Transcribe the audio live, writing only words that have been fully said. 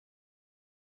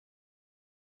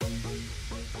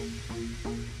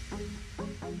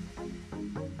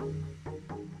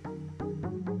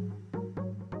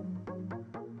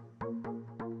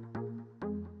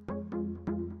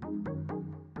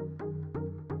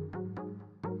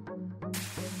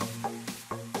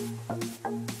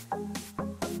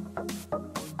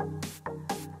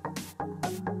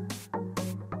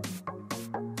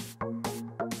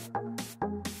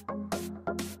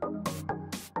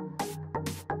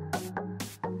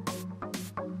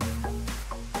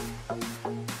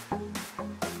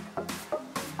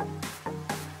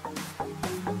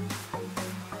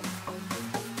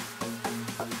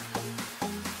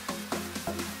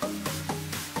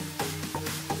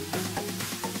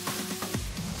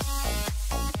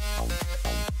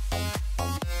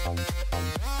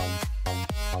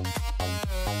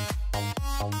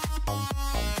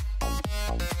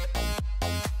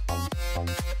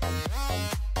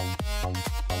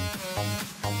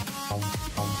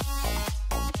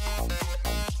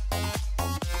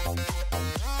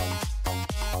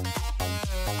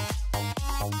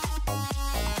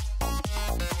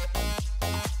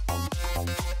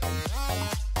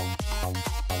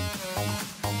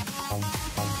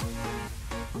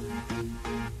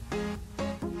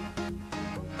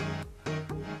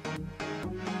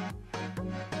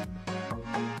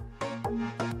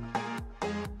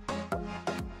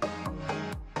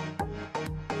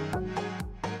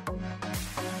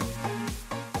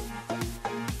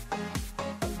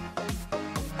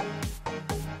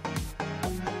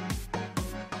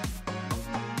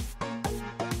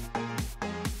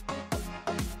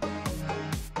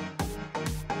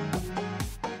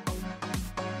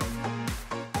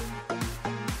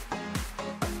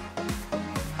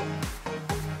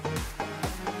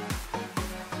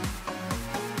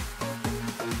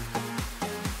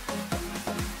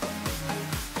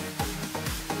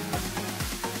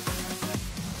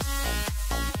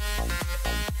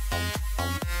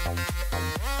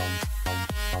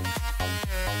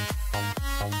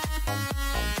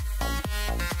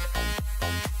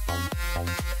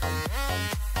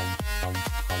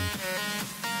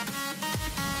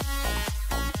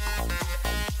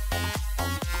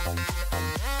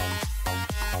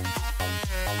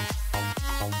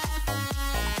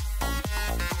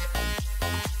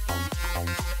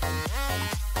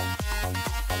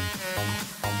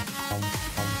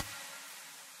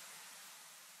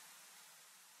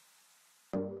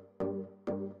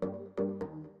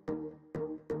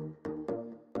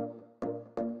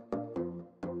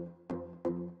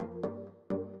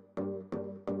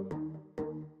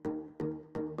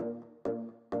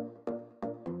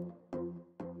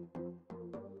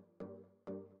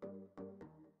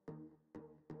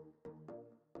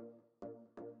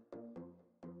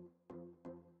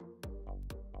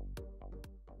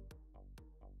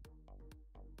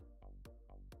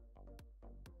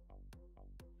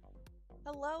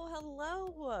Hello,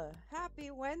 hello.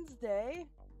 Happy Wednesday.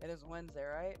 It is Wednesday,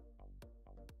 right?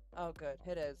 Oh, good.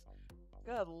 It is.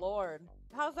 Good Lord.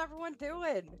 How's everyone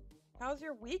doing? How's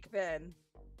your week been?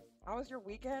 How was your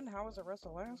weekend? How was the rest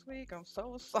of last week? I'm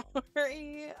so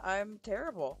sorry. I'm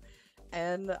terrible.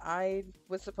 And I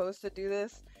was supposed to do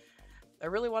this. I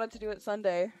really wanted to do it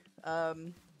Sunday.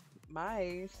 Um,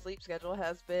 my sleep schedule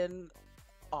has been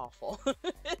awful.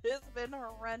 It's been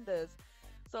horrendous.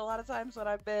 So a lot of times when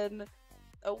I've been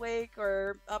awake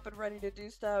or up and ready to do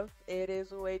stuff, it is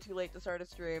way too late to start a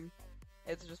stream.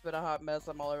 It's just been a hot mess.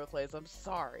 I'm all over the place. I'm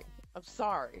sorry. I'm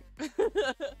sorry.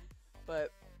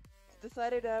 But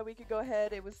decided we could go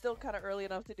ahead. It was still kind of early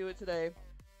enough to do it today.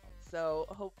 So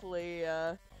hopefully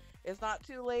it's not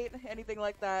too late, anything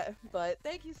like that. But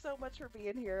thank you so much for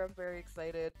being here. I'm very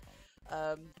excited.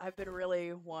 I've been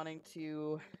really wanting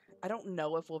to. I don't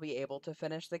know if we'll be able to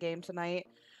finish the game tonight.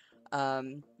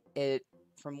 It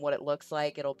from what it looks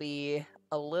like, it'll be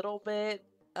a little bit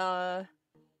uh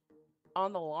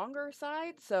on the longer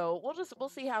side. So we'll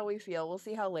see how we feel. We'll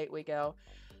see how late we go.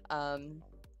 Um,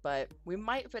 but we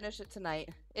might finish it tonight.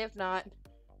 If not,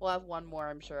 we'll have one more,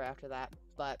 I'm sure, after that.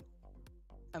 But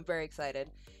I'm very excited.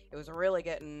 It was really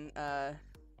getting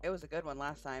it was a good one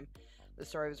last time. The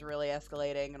story was really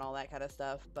escalating and all that kind of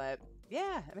stuff. But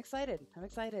yeah, I'm excited. I'm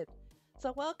excited.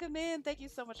 So welcome in. Thank you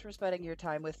so much for spending your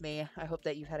time with me. I hope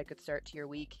that you've had a good start to your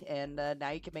week, and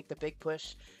now you can make the big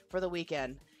push for the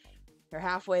weekend. You're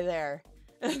halfway there.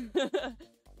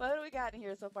 What do we got in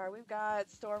here so far? We've got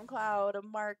Stormcloud,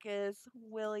 Marcus,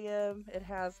 William. It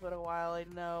has been a while, I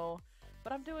know.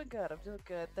 But I'm doing good. I'm doing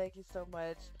good. Thank you so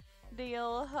much.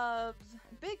 Neil, Hubs,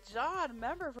 Big John,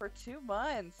 member for 2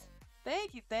 months.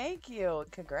 Thank you, thank you.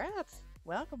 Congrats.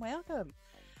 Welcome, welcome.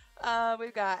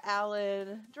 We've got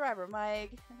Alan, Driver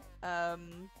Mike. Let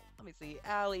me see.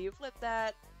 Allie, you flipped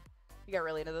that. You got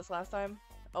really into this last time?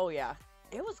 Oh yeah.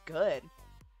 It was good.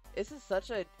 This is such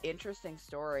an interesting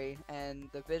story, and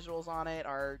the visuals on it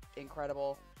are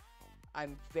incredible.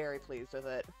 I'm very pleased with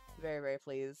it. Very, very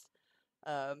pleased.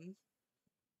 Um,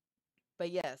 but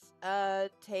yes,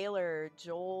 Taylor,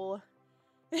 Joel,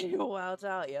 Wild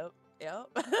Out, yep, yep.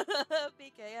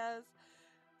 PKS.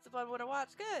 It's a fun one to watch.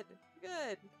 Good,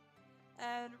 good.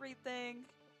 And rethink.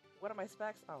 What are my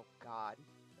specs? Oh God,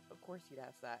 of course you'd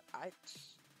ask that.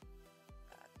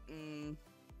 Mm,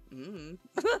 mm.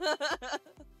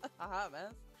 Haha,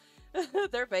 mess.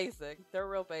 They're basic. They're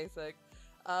real basic.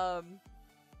 Um,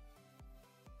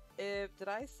 if did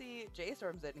I see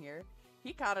J-Storm's in here?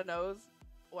 He kind of knows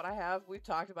what I have. We've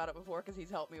talked about it before because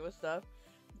he's helped me with stuff.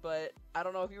 But I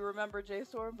don't know if you remember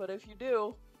J-Storm, but if you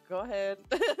do, go ahead.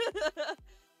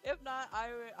 If not,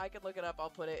 I can look it up. I'll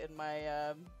put it in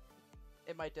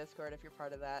my Discord if you're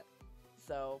part of that.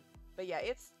 So, but yeah,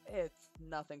 it's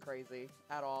nothing crazy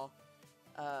at all.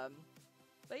 Um,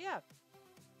 but yeah.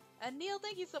 And Neil,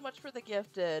 thank you so much for the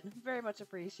gifted. Very much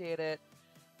appreciate it.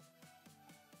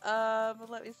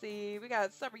 Let me see. We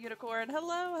got Summer Unicorn.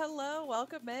 Hello, hello.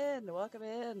 Welcome in. Welcome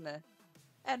in.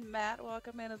 And Matt,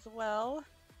 welcome in as well.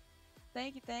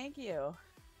 Thank you, thank you.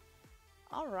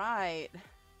 All right.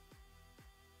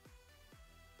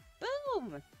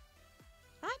 Boom.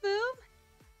 Hi, Boom.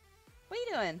 What you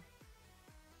doing?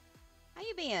 How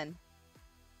you been?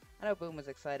 I know Boom was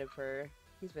excited for.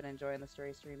 He's been enjoying the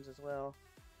story streams as well.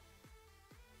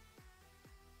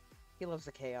 He loves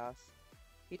the chaos.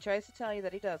 He tries to tell you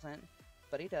that he doesn't,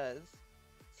 but he does.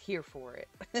 He's here for it.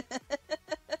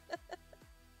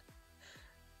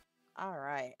 All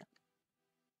right.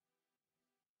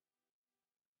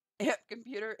 Yep,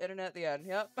 computer, internet, at the end.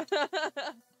 Yep.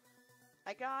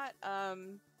 I got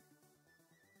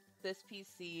this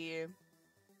PC.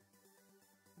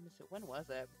 When was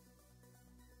it?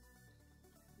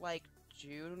 Like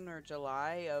June or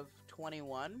July of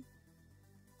 21.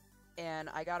 And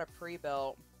I got a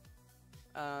pre-built.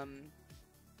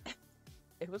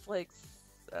 It was like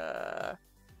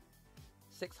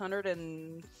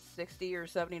 660 or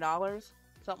 $70,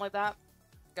 something like that.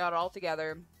 Got it all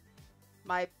together.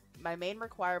 My main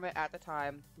requirement at the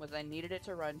time was I needed it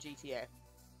to run GTA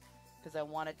because I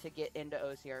wanted to get into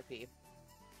OCRP.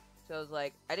 So I was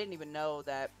like, I didn't even know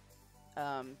that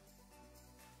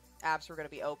apps were going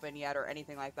to be open yet or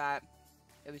anything like that.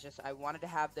 It was just I wanted to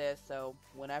have this, so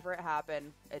whenever it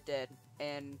happened, it did.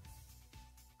 And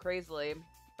crazily,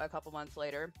 a couple months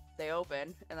later, they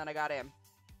opened, and then I got in.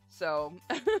 So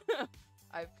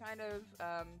I've kind of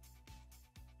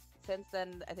since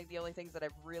then, I think the only things that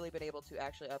I've really been able to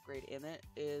actually upgrade in it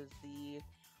is the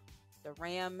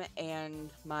RAM and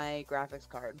my graphics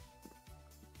card,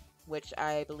 which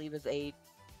I believe is a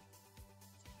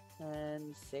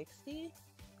 1060.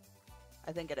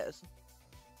 I think it is.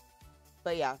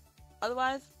 But yeah,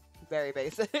 otherwise, very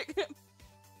basic.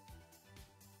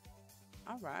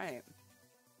 All right.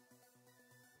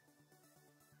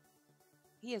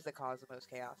 He is the cause of most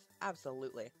chaos.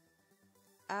 Absolutely.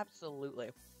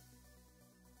 Absolutely.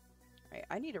 Right,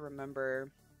 I need to remember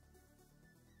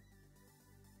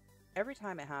every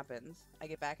time it happens, I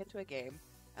get back into a game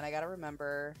and I gotta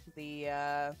remember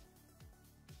the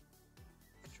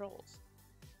controls.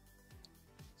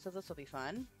 So this will be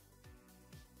fun.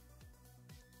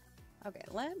 Okay,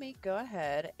 let me go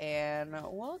ahead and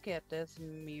we'll get this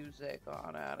music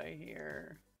on out of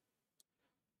here.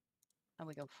 And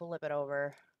we can flip it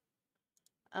over.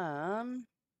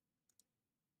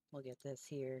 We'll get this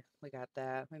here. We got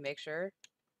that. We make sure.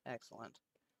 Excellent.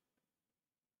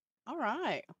 All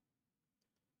right.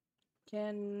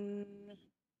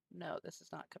 No, this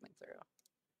is not coming through.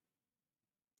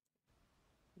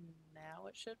 Now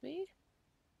it should be.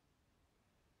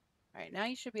 All right, now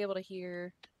you should be able to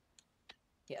hear.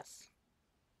 Yes.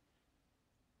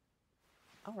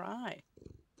 All right.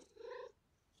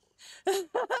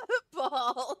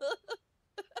 Paul.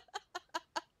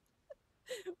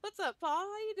 What's up, Paul?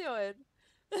 How you doing?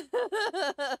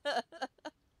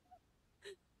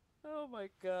 Oh my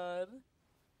god.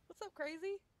 What's up,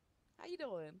 crazy? How you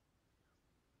doing?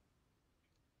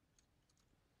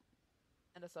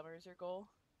 End of summer is your goal?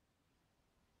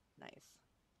 Nice.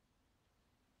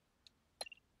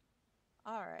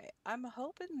 Alright. I'm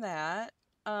hoping that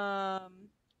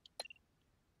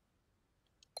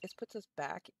this puts us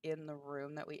back in the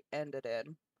room that we ended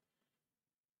in.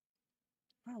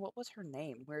 Oh, what was her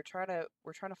name? We're trying to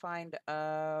find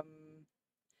oh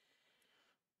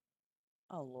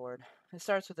Lord. It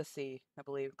starts with a C, I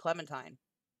believe. Clementine.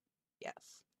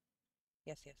 Yes.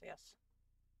 Yes, yes, yes.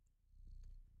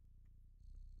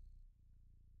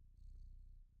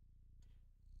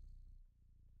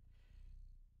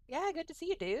 Yeah, good to see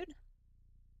you, dude.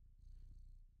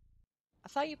 I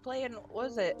saw you playing, what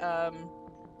was it?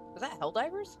 Was that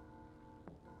Helldivers?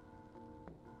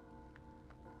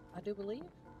 I do believe.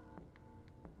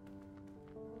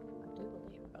 I do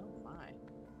believe. Oh my.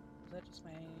 Is that just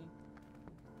my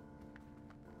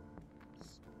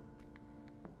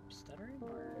stuttering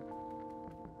or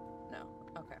no?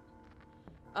 Okay.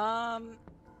 I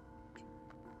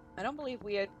don't believe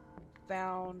we had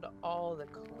found all the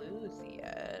clues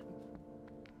yet.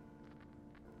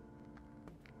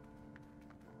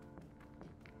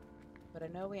 But I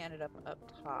know we ended up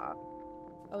top.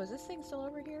 Oh, is this thing still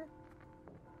over here?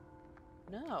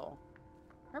 No.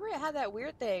 Remember it had that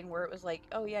weird thing where it was like,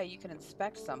 oh yeah, you can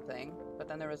inspect something, but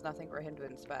then there was nothing for him to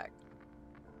inspect.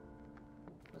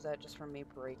 Was that just from me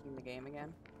breaking the game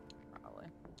again? Probably.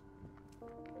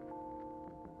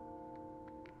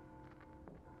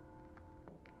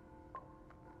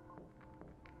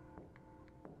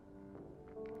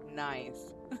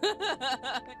 Nice.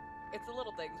 It's the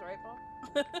little things, right, Paul?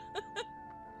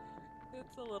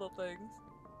 It's the little things.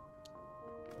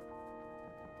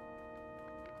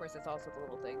 Of course, it's also the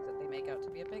little things that they make out to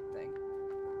be a big thing.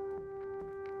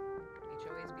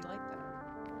 HOAs be like that.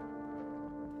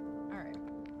 Alright.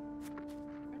 I'm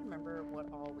trying to remember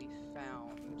what all we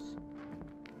found.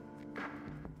 I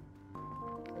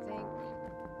think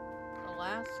the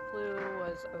last clue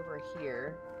was over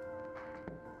here.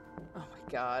 Oh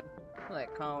my god. Look at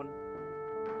that cone.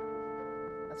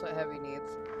 That's what Heavy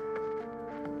needs.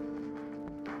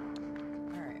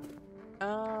 Alright.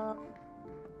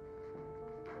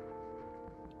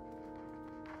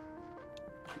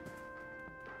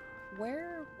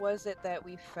 Where was it that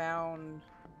we found...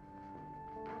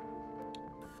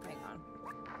 Hang on.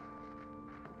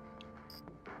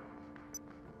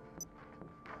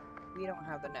 We don't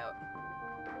have the note.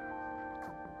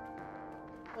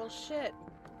 Well, shit.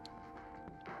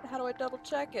 How do I double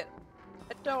check it?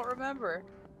 I don't remember.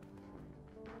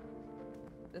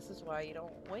 This is why you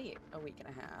don't wait a week and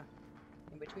a half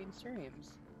in between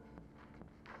streams.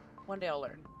 One day I'll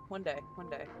learn. One day. One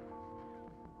day.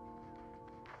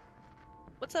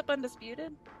 What's up,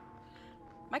 Undisputed?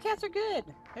 My cats are good.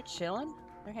 They're chilling.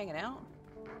 They're hanging out.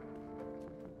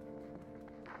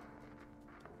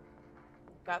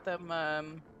 Got them,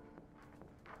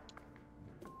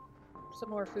 some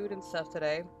more food and stuff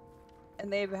today.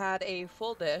 And they've had a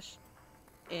full dish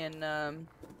in,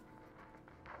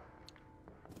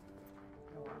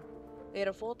 they had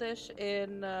a full dish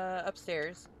in,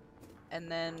 upstairs. And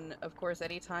then, of course,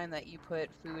 anytime that you put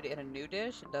food in a new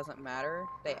dish, it doesn't matter.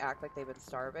 They act like they've been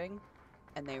starving,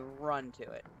 and they run to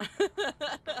it. I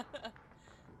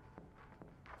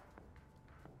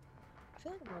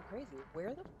feel like I'm going crazy. Where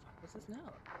the fuck was this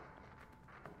note?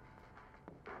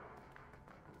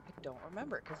 I don't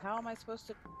remember, because how am I supposed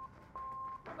to...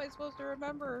 How am I supposed to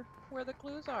remember where the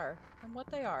clues are and what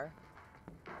they are?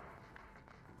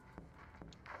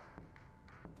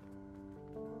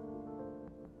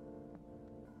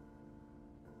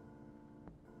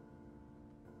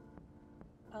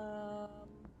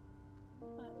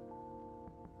 What?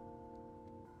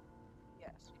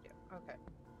 Yes, we do. Okay.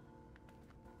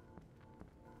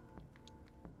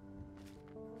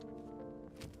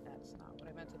 That's not what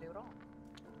I meant to do at all.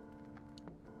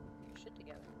 Get your shit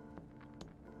together.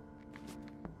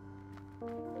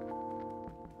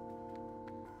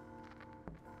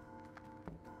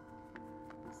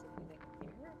 Is anything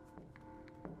here?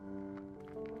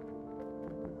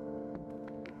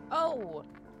 Oh!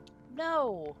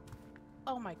 No!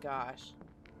 Oh my gosh.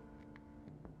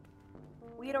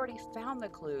 We had already found the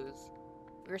clues.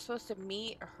 We were supposed to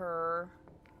meet her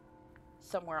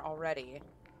somewhere already.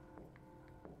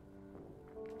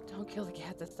 Don't kill the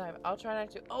cat this time. I'll try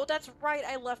not to. Oh, that's right.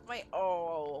 I left my...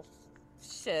 Oh,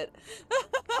 shit.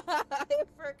 I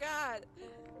forgot.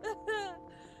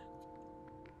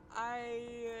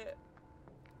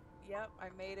 Yep, I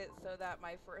made it so that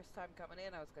my first time coming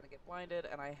in, I was going to get blinded,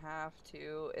 and I have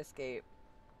to escape.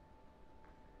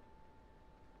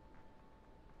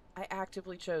 I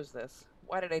actively chose this.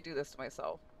 Why did I do this to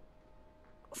myself?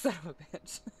 Son of a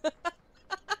bitch.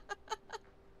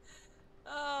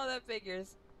 Oh, that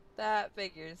figures. That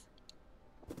figures.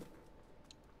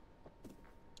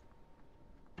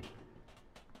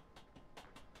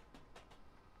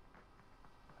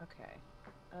 Okay.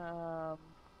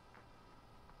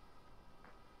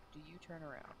 Do you turn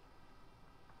around?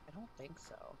 I don't think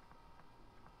so.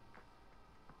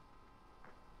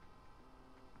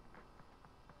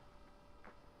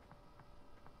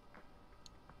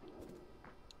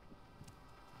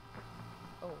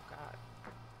 Oh, God.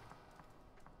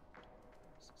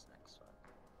 Where's this next one?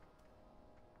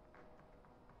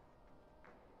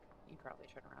 You probably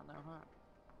turn around though, huh?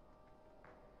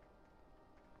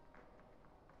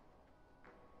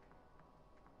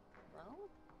 Well?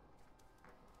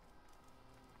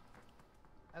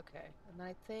 Okay, and then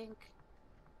I think...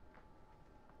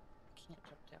 I can't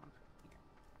jump down from here.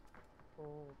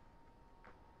 Oh.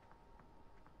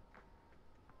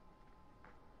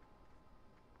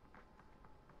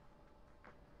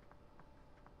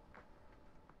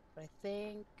 But I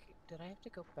think... Did I have to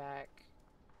go back?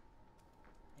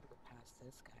 I had to go past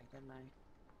this guy, didn't I?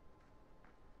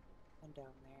 And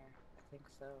down there. I think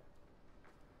so.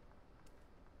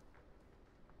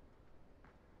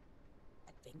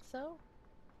 I think so?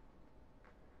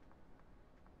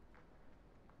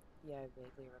 Yeah, I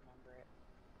vaguely remember it.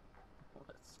 Oh,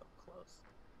 that's so close.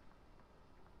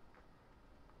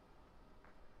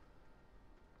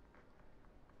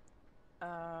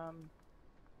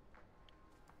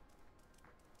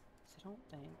 So I don't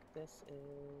think this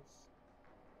is...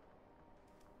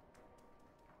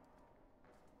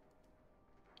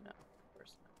 No, of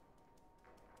course not.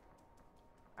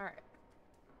 Alright.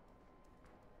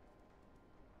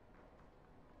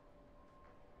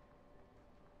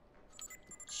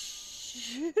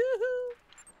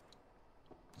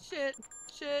 Shit.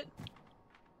 Shit.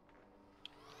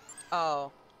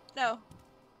 Oh. No.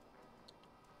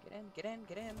 Get in, get in,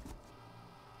 get in.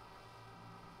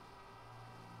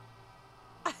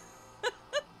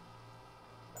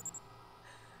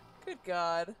 Good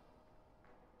God.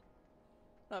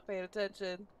 Not paying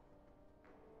attention.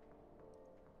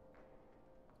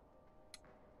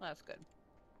 That's good.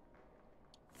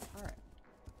 Alright.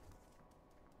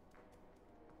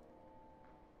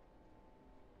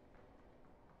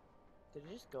 Did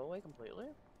it just go away completely?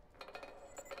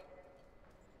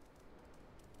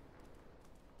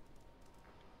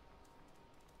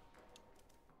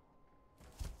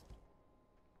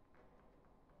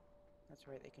 That's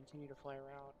right, they continue to fly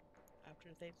around after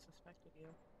they've suspected you.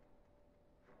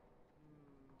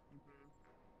 Mm-hmm.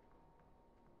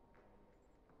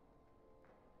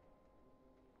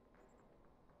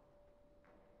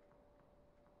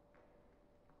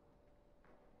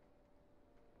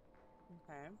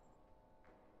 Okay.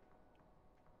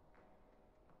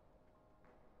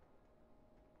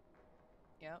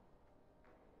 Yep.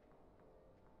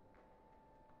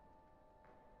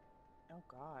 Oh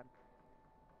God.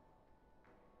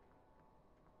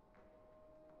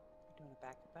 You doing a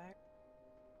back-to-back?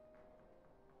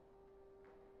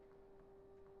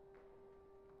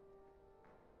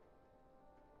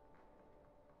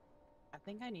 I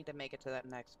think I need to make it to that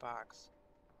next box.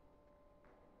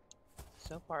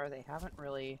 So far, they haven't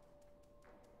really...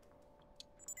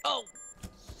 Oh!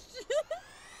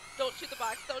 Don't shoot the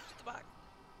box! Don't shoot the box!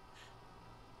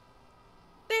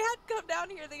 They had come down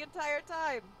here the entire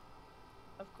time!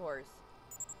 Of course.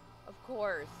 Of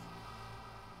course.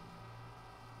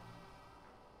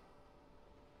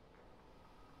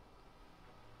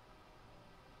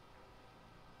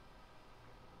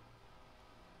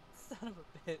 Son of a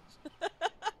bitch.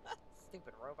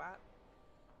 Stupid robot.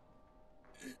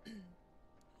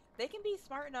 They can be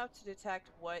smart enough to detect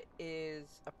what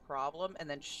is a problem and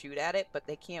then shoot at it, but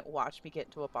they can't watch me get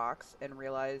into a box and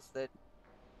realize that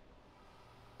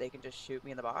they can just shoot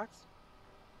me in the box.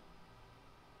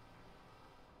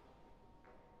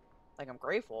 Like, I'm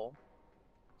grateful,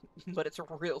 but it's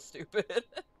real stupid.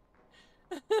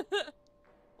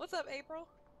 What's up, April?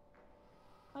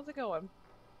 How's it going?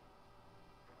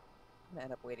 I'm gonna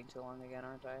end up waiting too long again,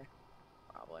 aren't I?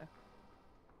 Probably.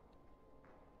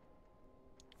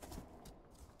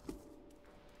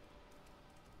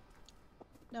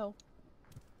 No.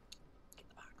 Get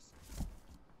the box.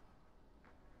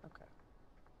 Okay.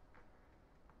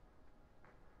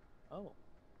 Oh.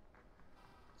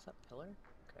 What's that pillar?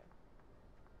 Okay.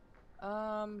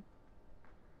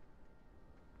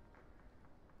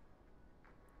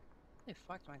 I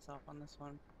fucked myself on this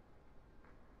one.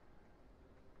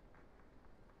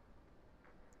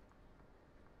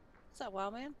 What's up,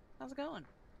 Wild Man? How's it going?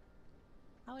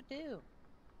 How it do?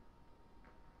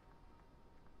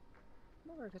 I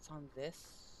wonder if it's on this.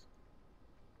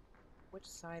 Which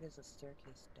side is the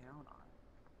staircase down on?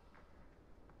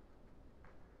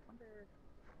 Wonder.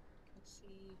 Let's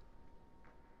see.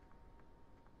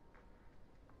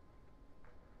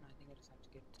 I think I just have to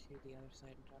get to the other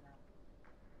side and turn around.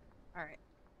 Alright.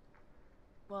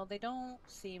 Well, they don't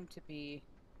seem to be...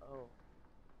 Oh.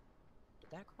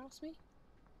 Did that cross me?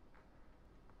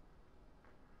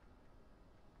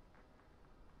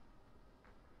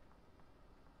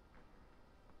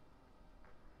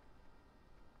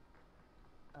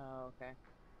 Oh, okay.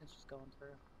 It's just going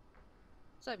through.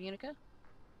 What's up, Unica?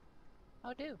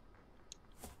 How do?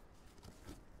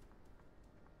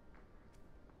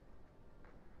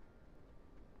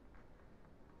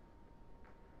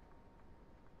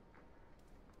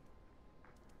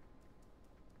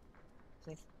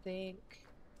 I think...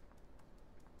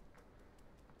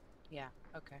 Yeah,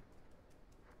 okay.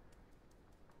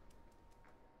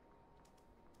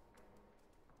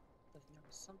 Doesn't there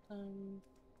was something...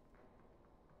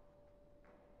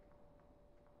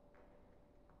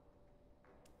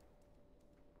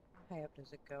 How high up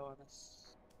does it go on the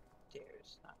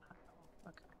stairs? Not high.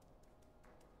 Okay.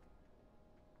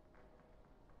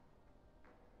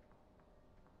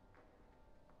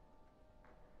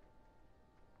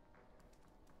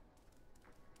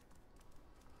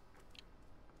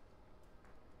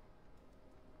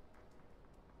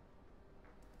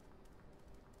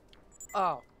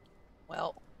 Oh.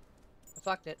 Well. I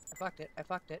fucked it. I fucked it. I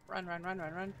fucked it. Run, run, run,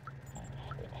 run, run.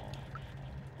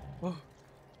 Oh.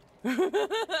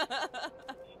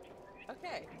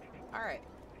 Okay. Alright.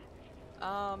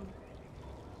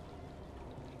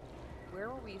 Where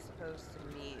were we supposed to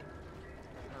meet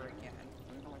her again?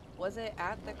 Was it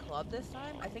at the club this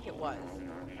time? I think it was.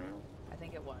 I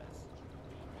think it was.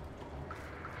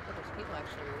 Oh, there's people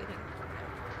actually waiting for me.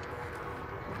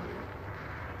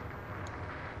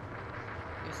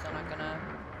 You're still not gonna...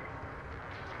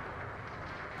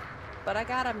 But I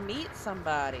gotta meet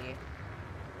somebody.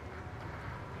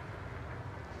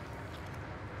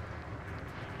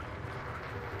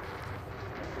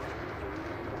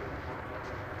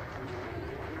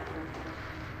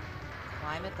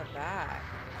 Climb at the back.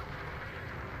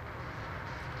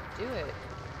 Do it.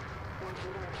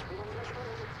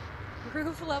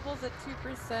 Roof levels at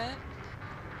 2%.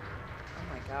 Oh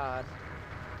my god.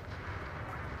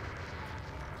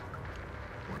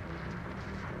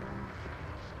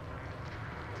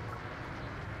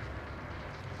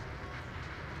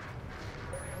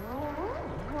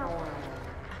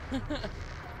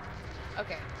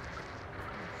 Okay.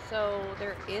 So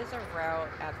there is a route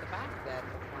at the back then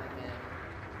to climb in.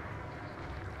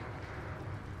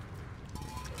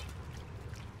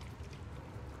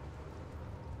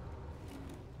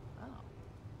 Oh.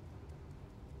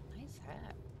 Nice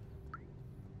hat. Hey,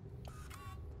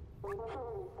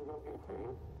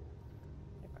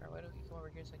 Butter, why don't you come over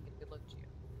here so I can get a good look at you?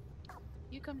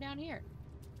 You come down here.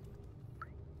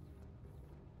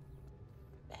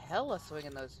 Hella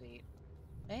swinging those feet.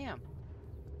 Damn.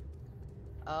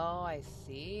 Oh, I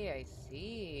see, I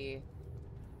see.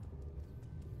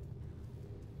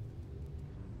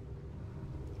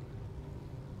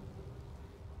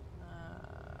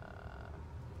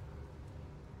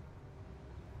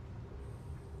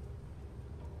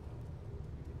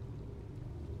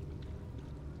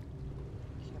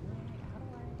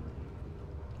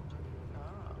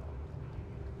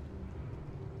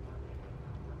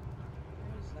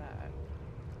 Where's that?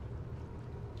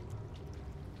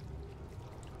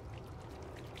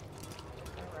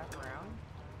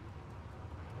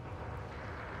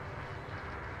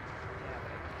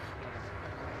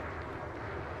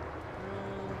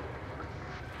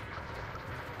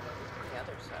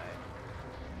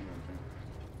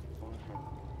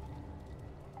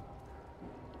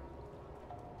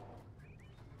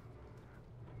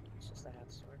 just the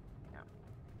hat store. Yeah.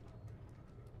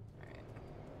 Alright.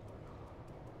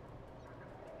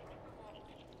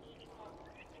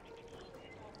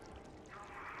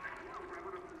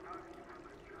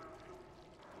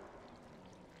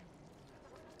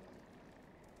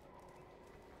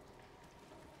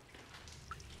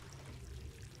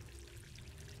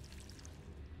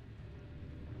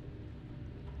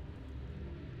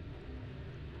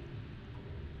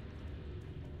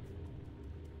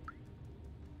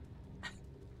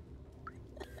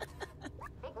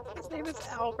 His name is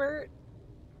Albert.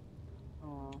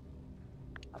 Oh,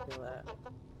 I feel that.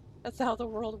 That's how the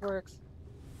world works.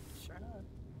 Sure enough.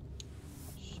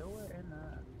 Sure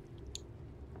enough.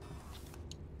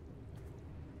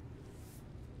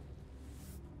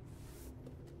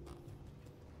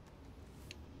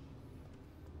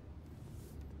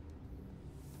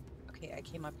 Okay, I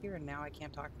came up here and now I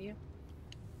can't talk to you?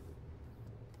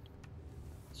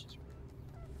 It's just...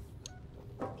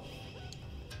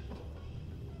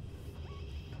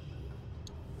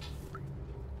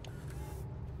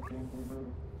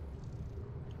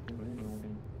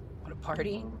 Want a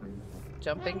party?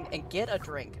 Jumping and get a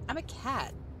drink. I'm a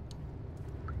cat.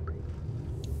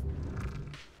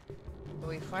 But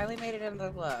we finally made it into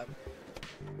the club.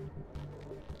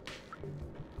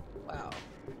 Wow.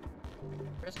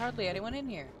 There's hardly anyone in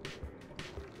here.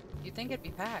 You'd think it'd be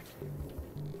packed.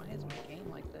 Why is my game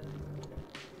like this?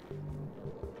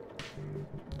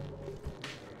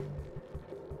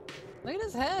 Look at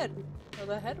his head! Or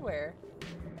the headwear.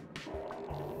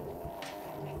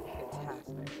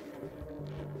 Fantastic.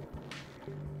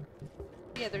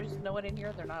 Yeah, there's no one in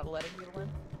here. They're not letting people in.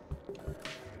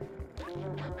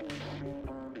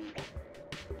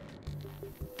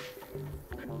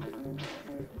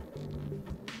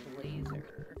 Laser.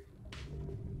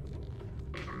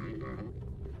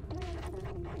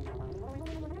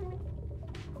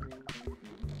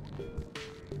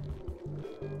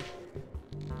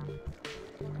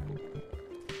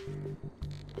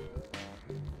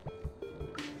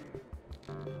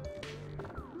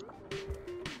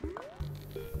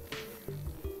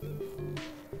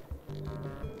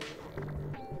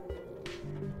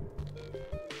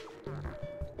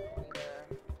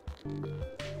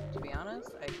 To be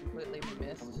honest, I completely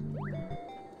missed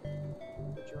the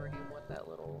majority of what that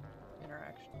little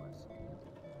interaction was.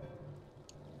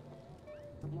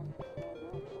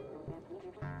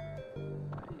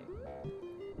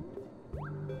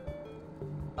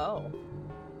 Oh.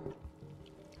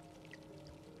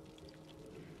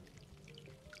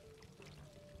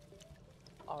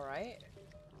 Alright.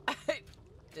 I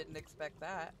didn't expect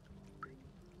that.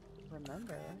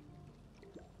 Remember.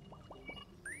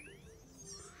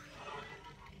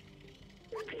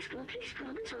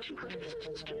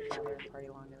 Party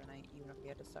longer than I even if we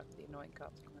had to suffer the annoying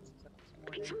consequences of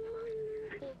this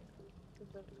morning.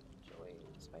 Joy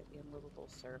despite the unlivable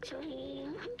service.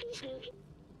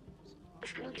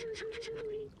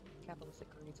 Capitalistic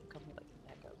greeds of a company like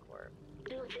Echo Corp.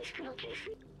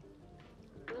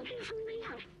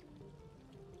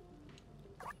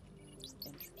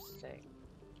 Interesting.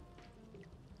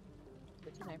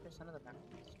 59% of the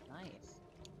benefits. Nice.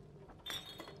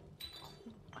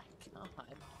 Oh my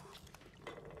god.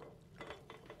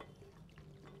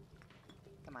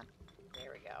 Come on.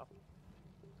 There we go.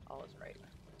 All is right.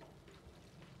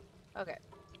 Okay.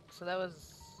 So that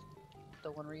was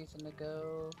the one reason to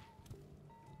go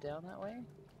down that way.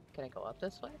 Can I go up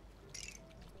this way?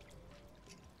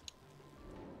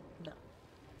 No.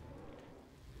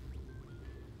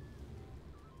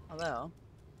 Although,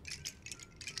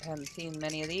 I haven't seen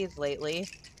many of these lately.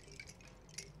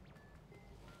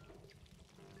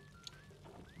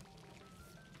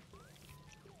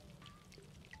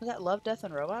 Was that Love, Death,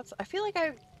 and Robots? I feel like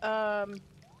I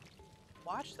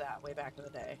watched that way back in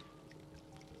the day.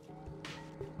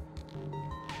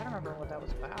 I don't remember what that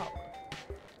was about.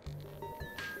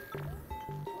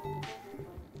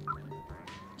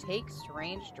 Take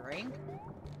strange drink?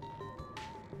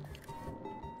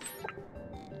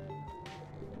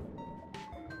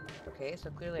 Okay, so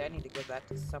clearly I need to give that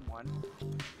to someone.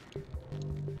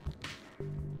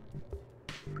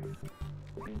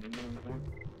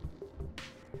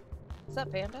 What's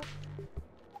up, Panda?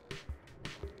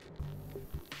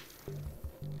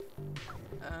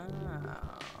 Oh.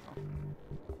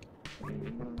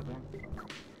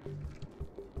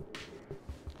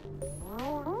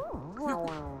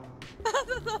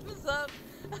 Thumbs up.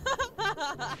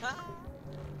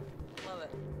 Love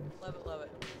it. Love it, love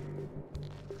it.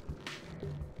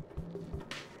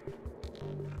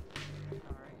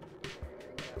 Alright.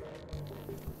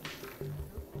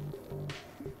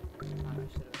 Oh, I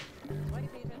should've. Why do you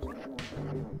pay attention?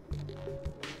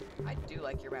 do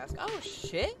like your mask. Oh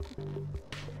shit!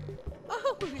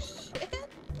 Oh shit!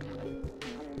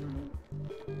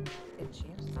 It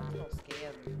changes the little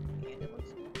scan and it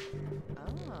looks cool.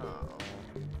 Oh.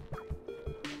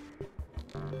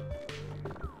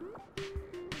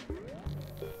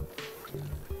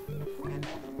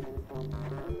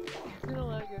 I feel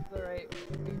like it's the right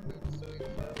food sweet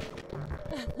stuff.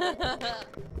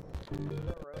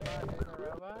 The robot doing the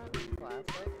robot?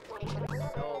 Classic. It's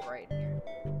so bright in here.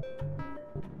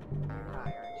 You're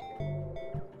high, aren't you?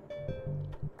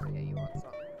 Oh yeah, you want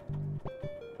something.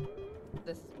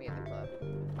 This is me in the club.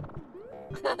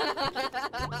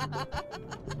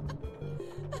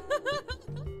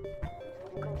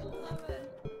 Love it.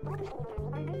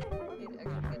 Need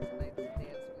extra get tonight's dance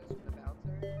moves from the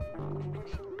bouncer.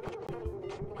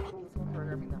 He's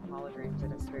programming the holograms in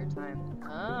his spare time.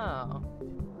 Oh.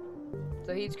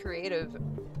 So he's creative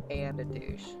and a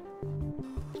douche.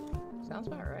 Sounds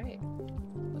about right.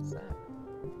 What's that?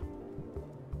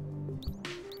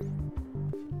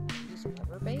 Use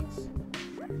rubber base?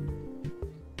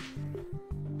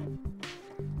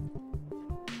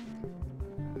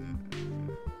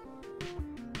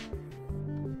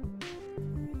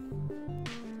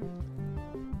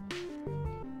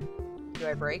 Do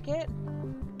I break it?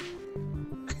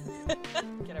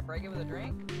 Can I break it with a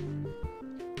drink?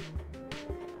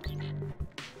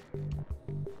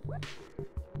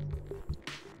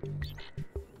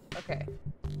 Okay.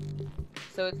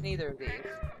 So it's neither of these.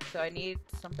 So I need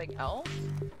something else?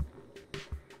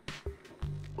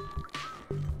 You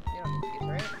don't need these,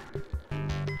 right?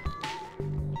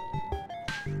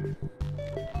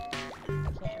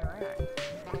 I can't interact.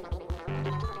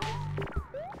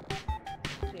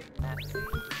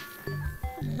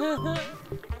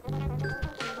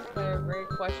 They're a very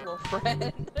questionable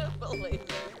friend of a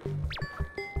laser.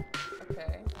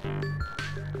 Okay.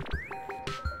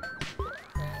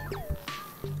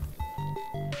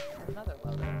 Another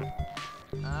lever.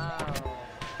 Oh.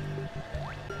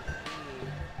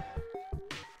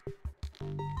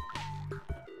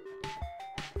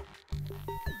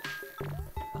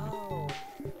 Oh.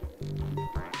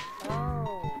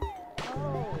 Oh.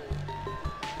 Oh.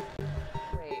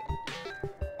 Wait.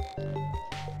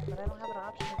 But I don't have an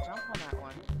option to jump on that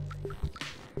one.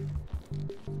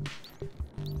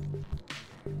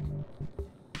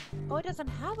 Oh, it doesn't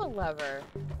have a lever.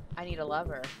 I need a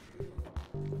lever.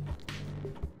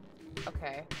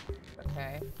 Okay.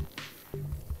 Okay.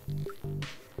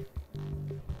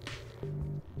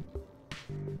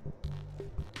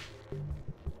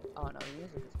 Oh no, the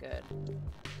music is good. I'm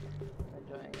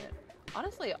enjoying it.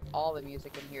 Honestly, all the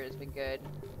music in here has been good.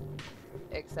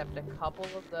 Except a couple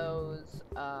of those,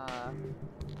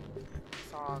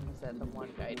 songs that the one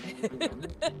guy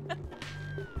did.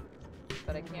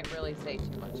 But I can't really say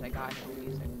too much. I got him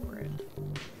music for it.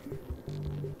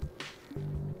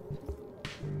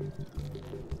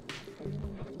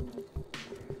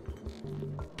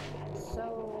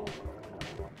 So,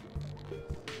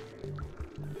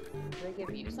 did I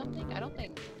give you something? I don't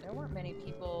think there weren't many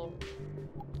people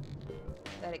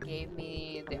that it gave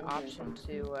me the option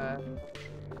to,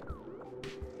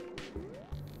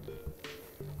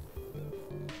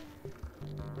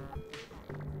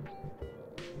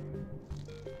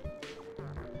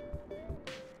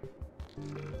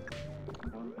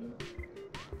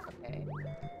 okay.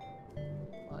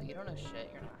 Well, you don't know shit,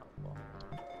 you're not helpful.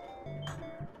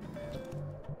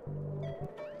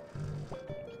 I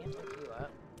can't pick you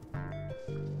up.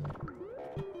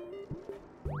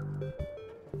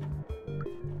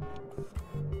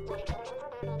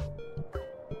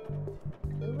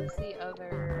 Who was the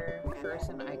other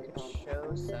person I could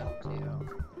show stuff to?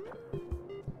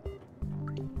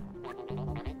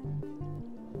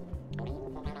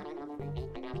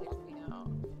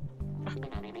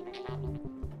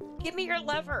 Give me your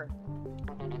lever!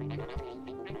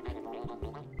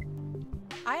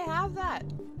 I have that!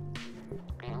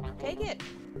 Take it!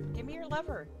 Give me your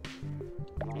lever!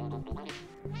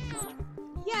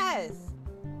 Yes!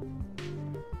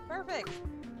 Perfect!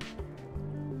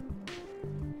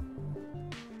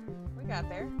 We got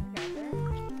there. We got there.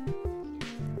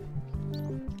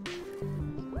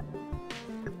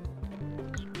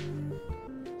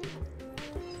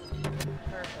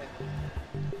 Perfect.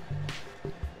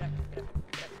 Get up, get up,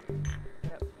 get up,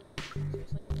 get up.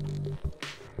 Seriously?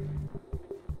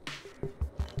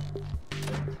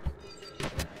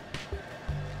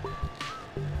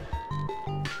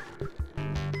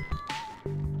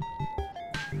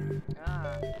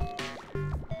 Ah.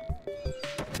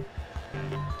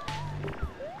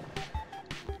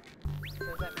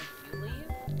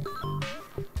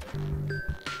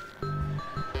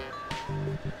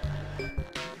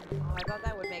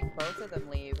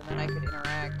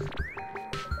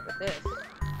 this?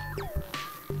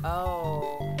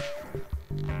 Oh.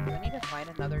 Do I need to find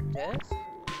another disc?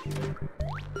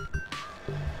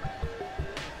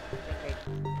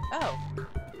 Oh.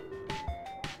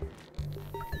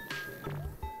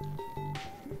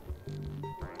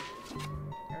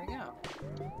 There we go.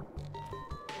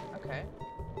 Okay.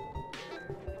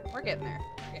 We're getting there.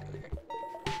 We're getting there.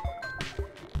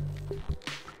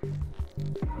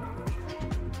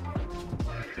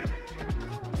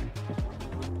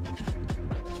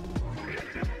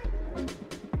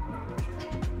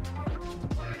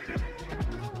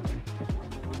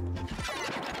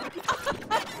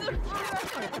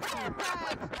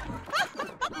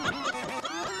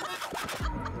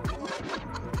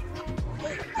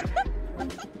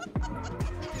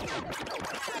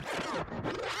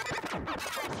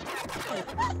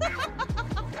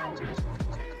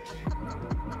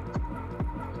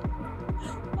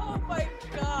 Oh my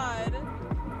god.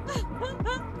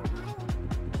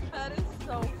 That is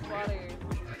so funny.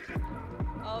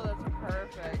 Oh, that's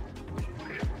perfect.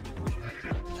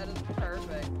 That is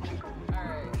perfect.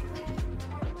 Alright.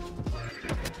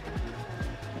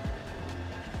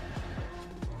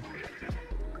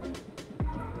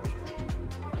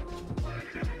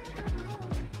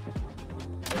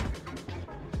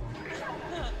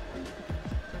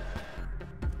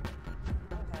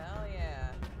 Hell yeah.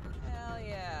 Hell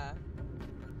yeah.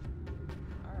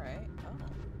 Alright. Oh.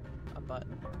 A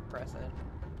button. Press it.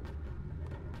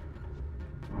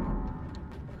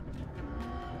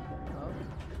 Oh.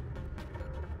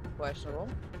 Questionable.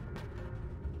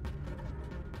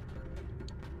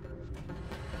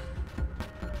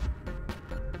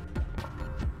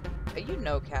 But you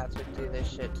know cats would do this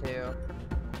shit too.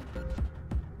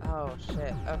 Oh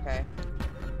shit. Okay.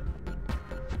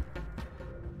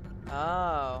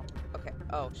 Oh. Okay.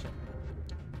 Oh shit.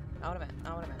 Not what I meant.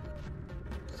 Not what I meant.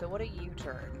 So what a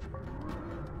U-turn.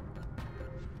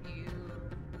 You.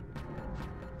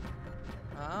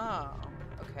 Oh.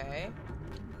 Okay.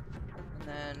 And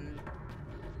then.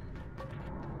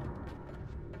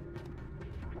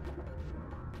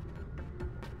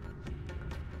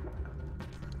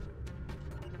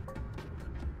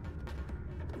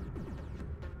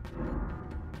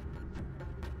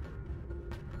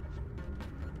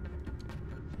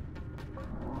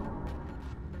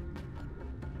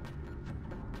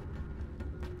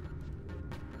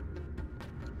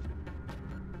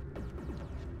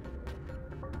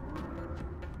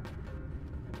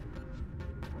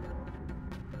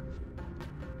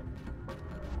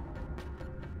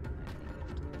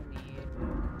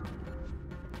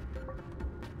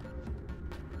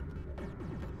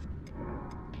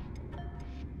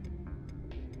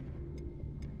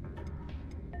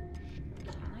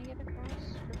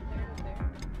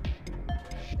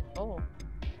 Oh.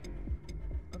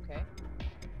 Okay.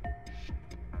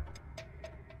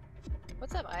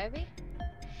 What's up, Ivy?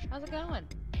 How's it going?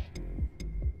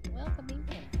 Welcome in.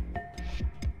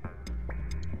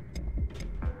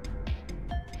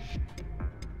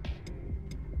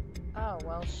 Oh,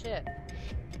 well, shit.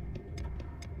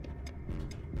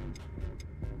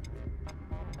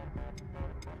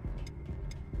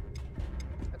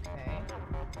 Okay.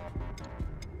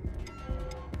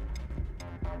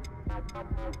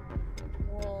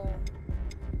 Well...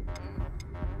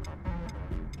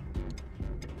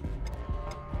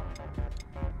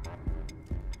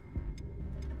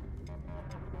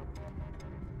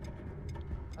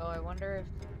 Oh, I wonder if...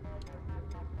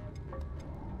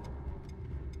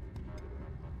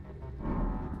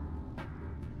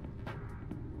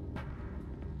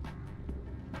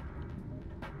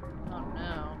 Oh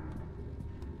no.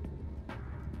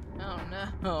 Oh no.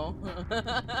 I'm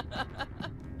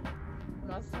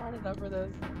not smart enough for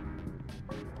this.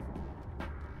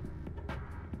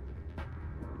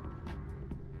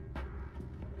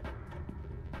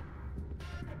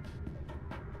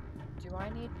 Do I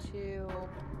need to...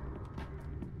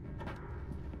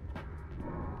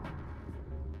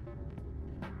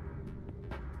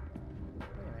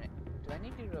 Wait a minute. Do I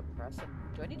need to press and...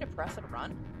 Do I need to press and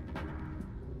run?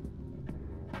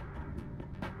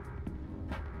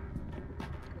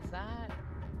 Is that...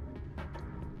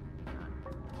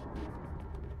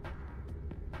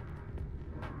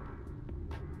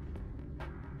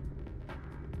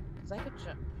 Because I could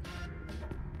jump...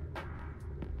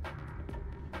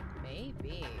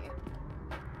 Maybe.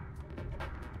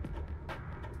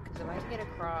 Because if I can get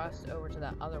across over to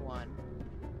that other one...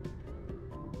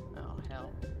 Oh,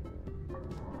 hell.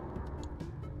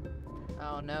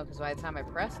 Oh no, because by the time I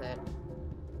press it,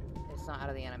 it's not out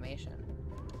of the animation.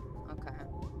 Okay.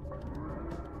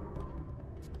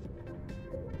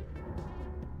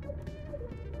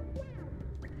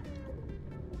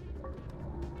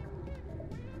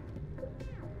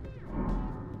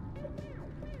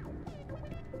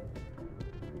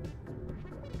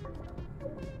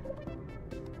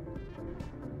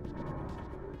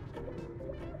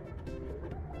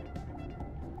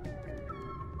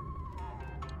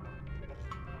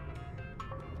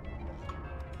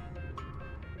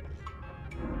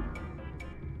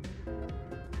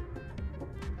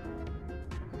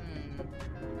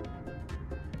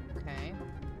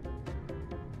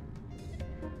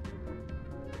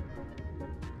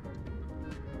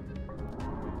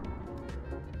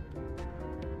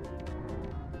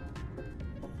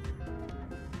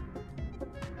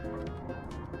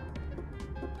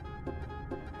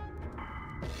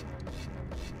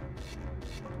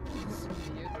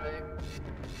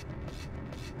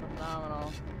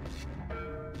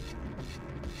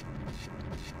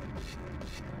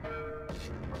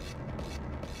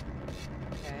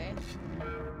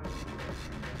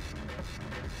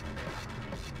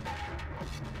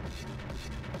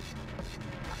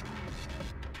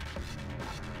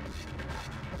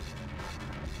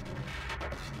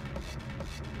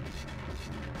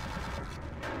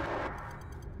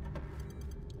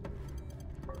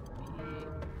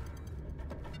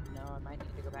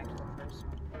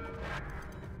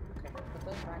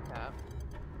 back up.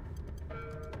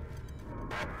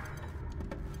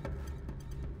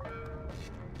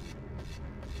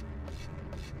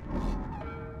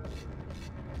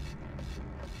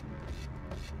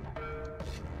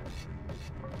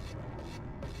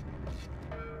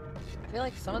 I feel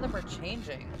like some of them are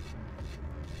changing.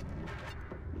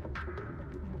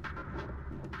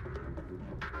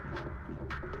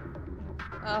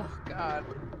 Oh, God.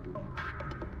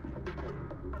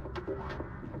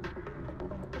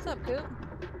 What's up, Coop?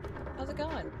 How's it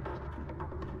going?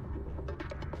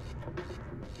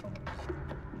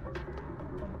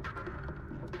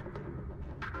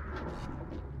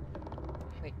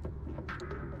 Wait.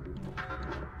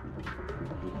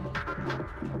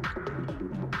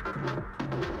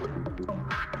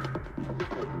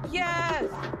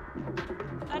 Yes!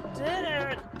 I did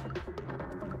it!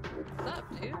 What's up,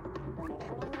 dude?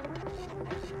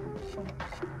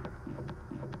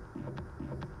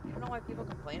 You don't know why people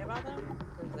complain about them?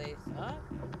 Because they suck?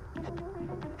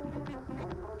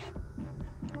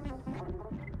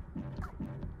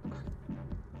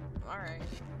 Alright.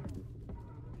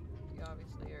 You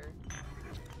obviously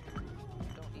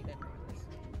don't need any of this.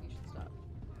 You should stop.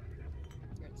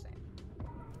 You're insane.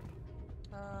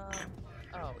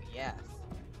 Oh, yes.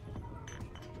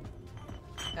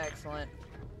 Excellent.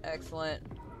 Excellent.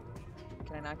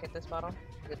 Can I not get this bottle?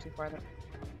 Is it too far?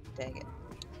 Dang it.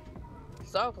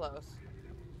 So close.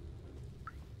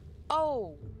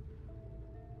 Oh!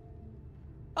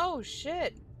 Oh,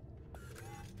 shit!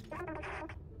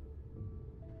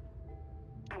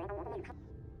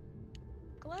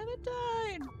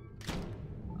 Clementine!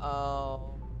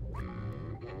 Oh.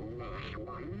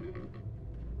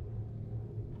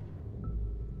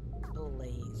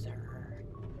 Laser.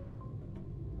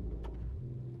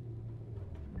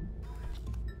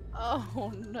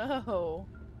 Oh no.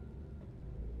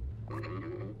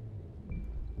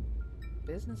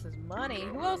 Business is money.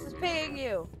 Who else is paying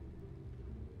you?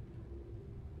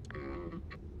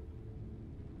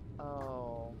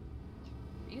 Oh.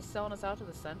 Are you selling us out to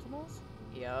the Sentinels?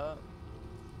 Yup.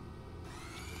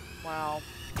 Wow.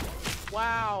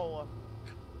 Wow.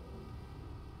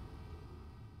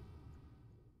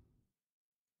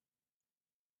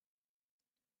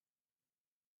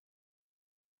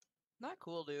 Not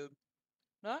cool, dude.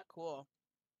 Not cool.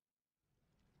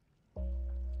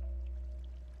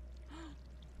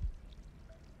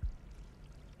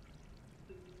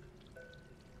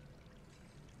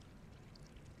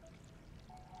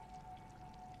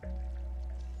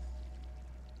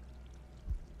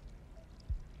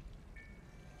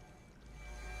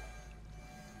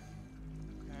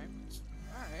 Okay.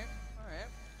 Alright. Alright.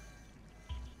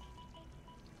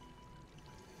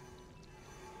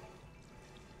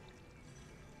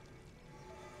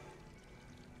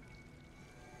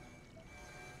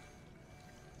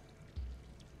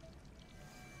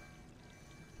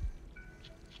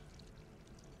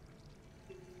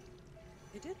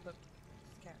 They did put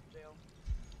this cat in jail.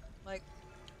 Like,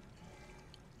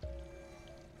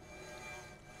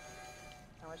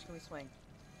 how much can we swing?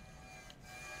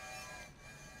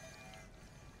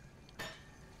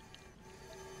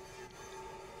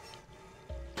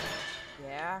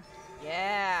 Yeah.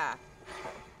 Yeah.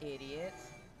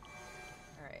 Idiots.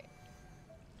 Alright.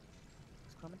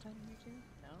 Is Clementine in here too?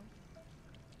 No?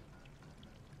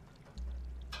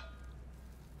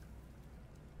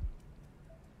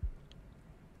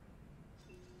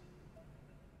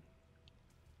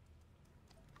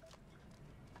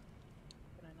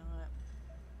 Can I not?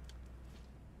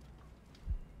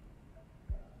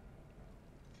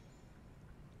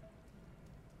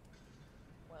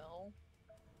 Well,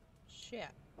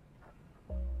 shit.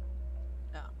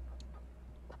 Oh.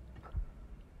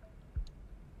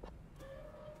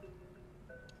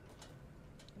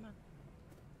 Come on.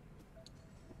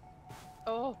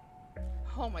 Oh.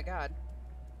 Oh my god.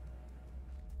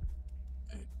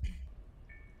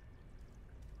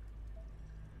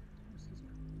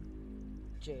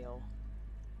 Jail.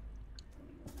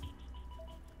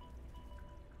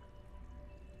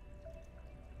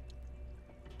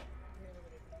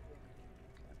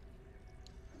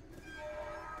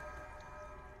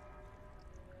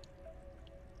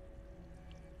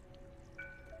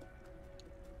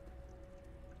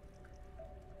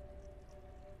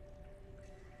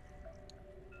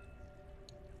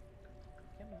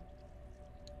 Come on.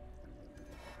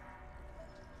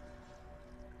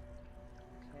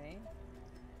 Okay.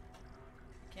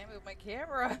 Can't move my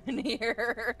camera in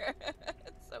here.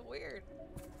 It's so weird.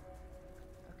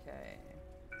 Okay.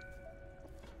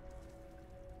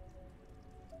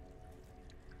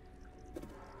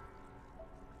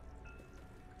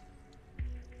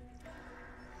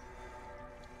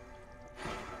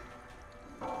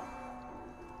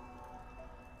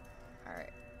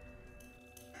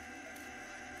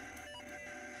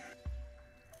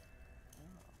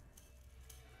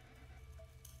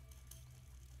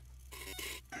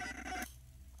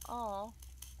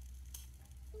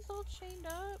 still chained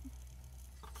up?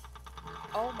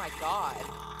 Oh my god.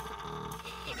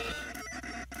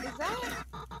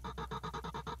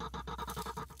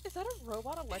 Is that a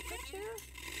robot electric chair?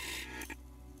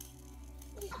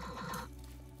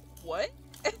 What?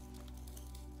 That's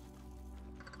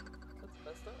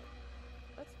messed up.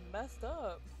 That's messed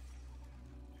up.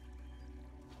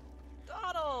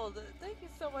 Donald! Thank you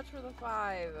so much for the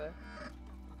 5.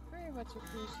 Very much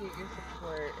appreciate your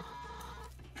support.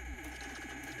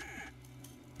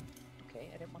 Okay,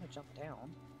 I didn't want to jump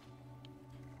down.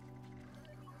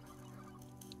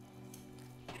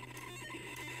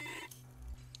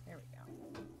 There we go.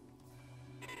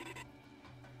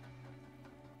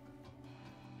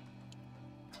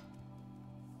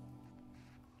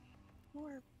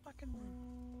 More fucking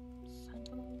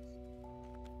sentinels.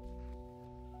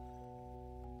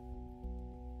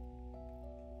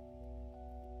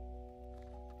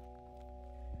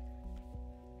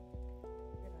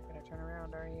 You're not gonna turn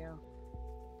around, are you?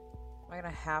 Am I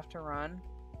gonna have to run?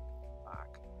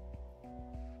 Fuck.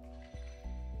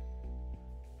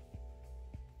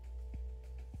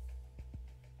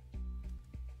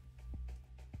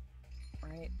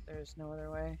 Right? There's no other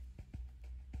way.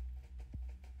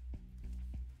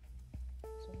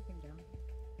 Is there anything down?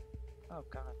 Oh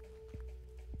god.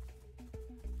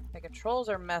 My controls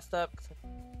are messed up.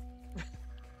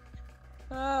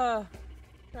 Ah,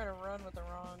 trying to run with the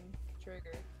wrong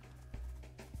trigger.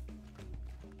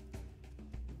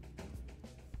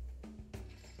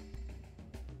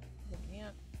 I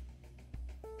can't.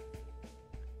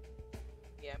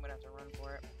 Yeah, I'm gonna have to run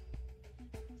for it.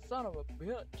 Son of a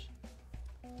bitch.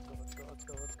 Let's go, let's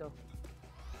go, let's go, let's go.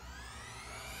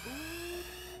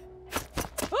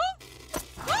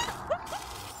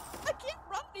 I can't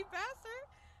run any faster!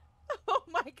 Oh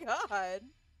my god!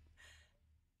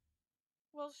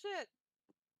 Well, shit.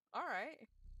 Alright.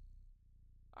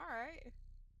 Alright.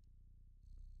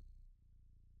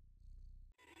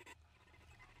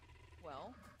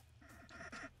 Well,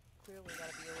 clearly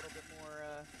gotta be a little bit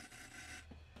more,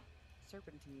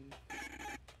 serpentine.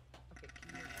 Okay,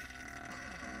 can you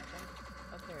jump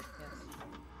up there? Yes.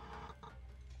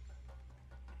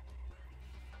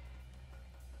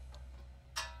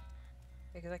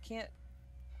 Because I can't...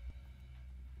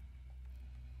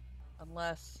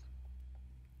 Unless...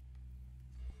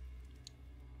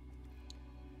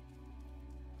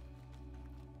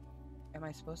 Am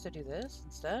I supposed to do this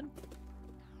instead?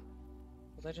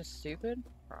 Was I just stupid?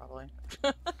 Probably.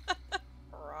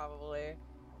 Probably.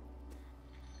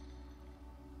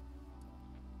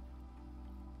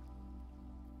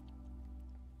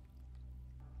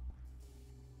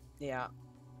 Yeah.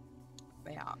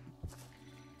 Yeah.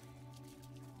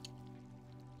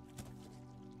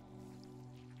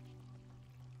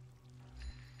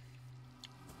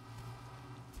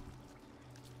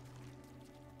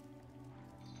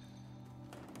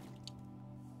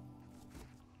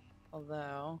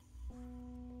 Although...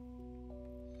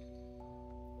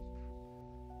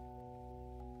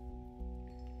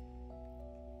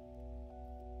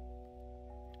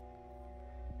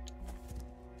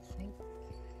 I think...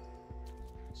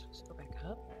 I'm supposed to go back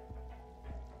up?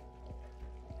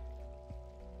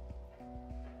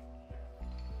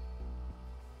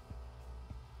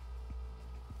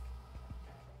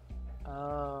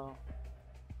 Oh.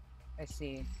 I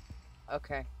see.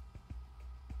 Okay.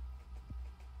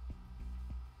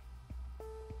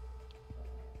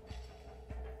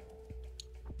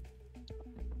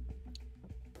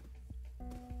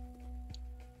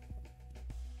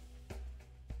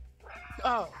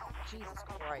 Oh, Jesus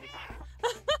Christ.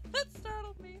 That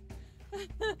startled me. Okay.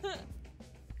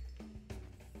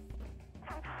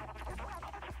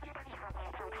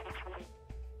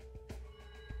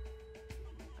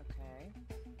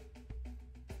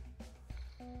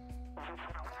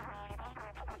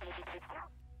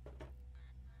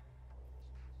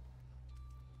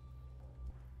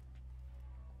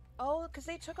 Oh, because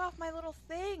they took off my little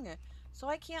thing, so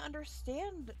I can't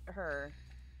understand her.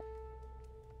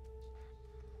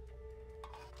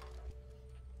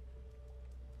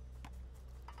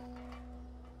 Oh.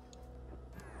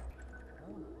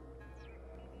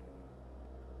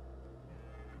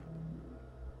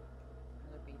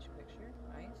 Another beach picture.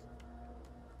 Nice.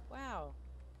 Wow.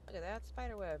 Look at that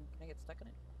spider web. Can I get stuck in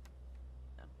it?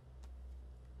 No.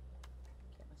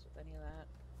 Can't mess with any of that.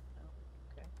 No.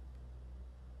 Okay.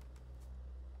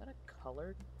 Is that a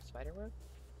colored spider web?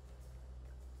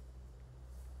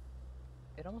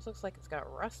 It almost looks like it's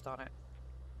got rust on it.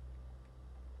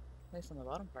 At least on the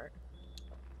bottom part.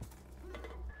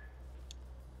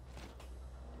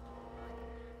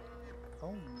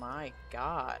 Oh my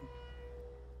god.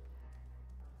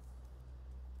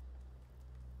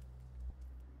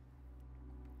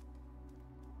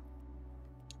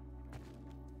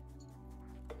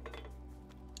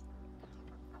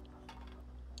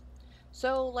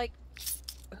 So, like,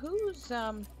 who's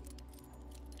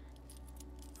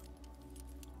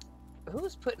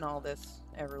putting all this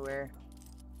everywhere?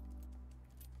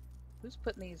 Who's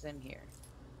putting these in here?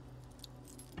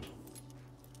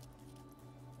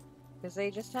 Because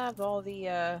they just have all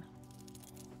the,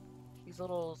 these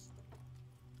little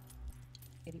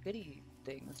itty-bitty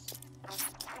things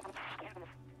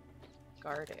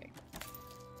guarding.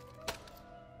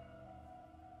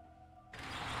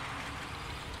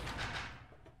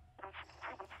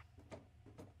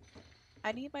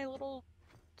 I need my little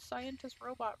scientist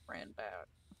robot friend back.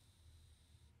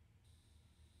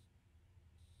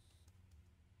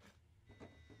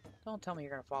 Don't tell me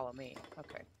you're gonna follow me.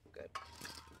 Okay, good.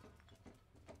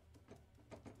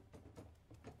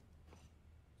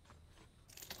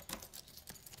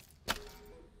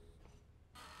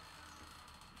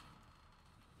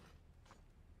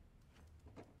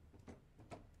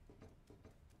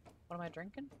 What am I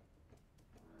drinking?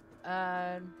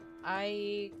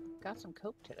 I got some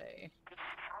Coke today.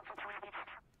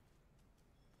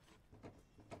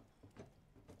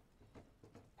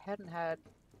 Hadn't had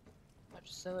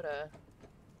much soda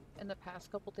in the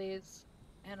past couple days,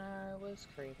 and I was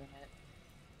craving it.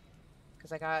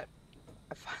 Because I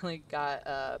finally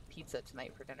got pizza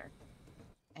tonight for dinner.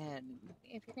 And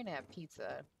if you're gonna have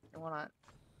pizza, you're gonna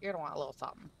want a little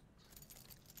something.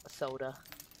 A soda.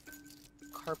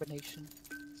 Carbonation.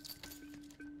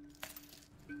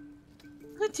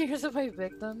 The tears of my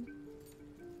victim.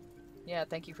 Yeah,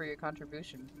 thank you for your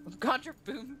contribution.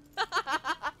 Contribution,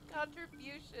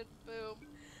 boom.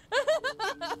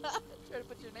 Try to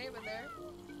put your name in there.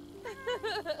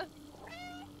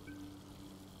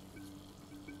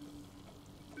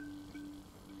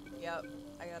 Yep,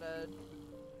 I got a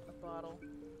bottle.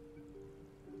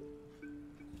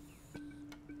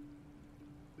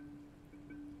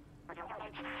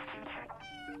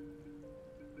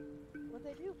 What'd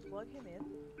they do? Plug him in?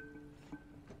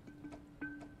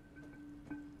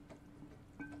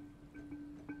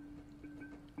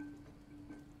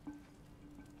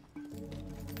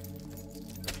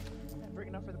 Big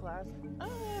enough for the class?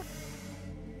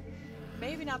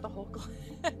 Maybe not the whole class.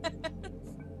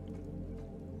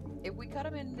 If we cut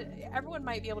him in, everyone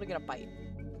might be able to get a bite.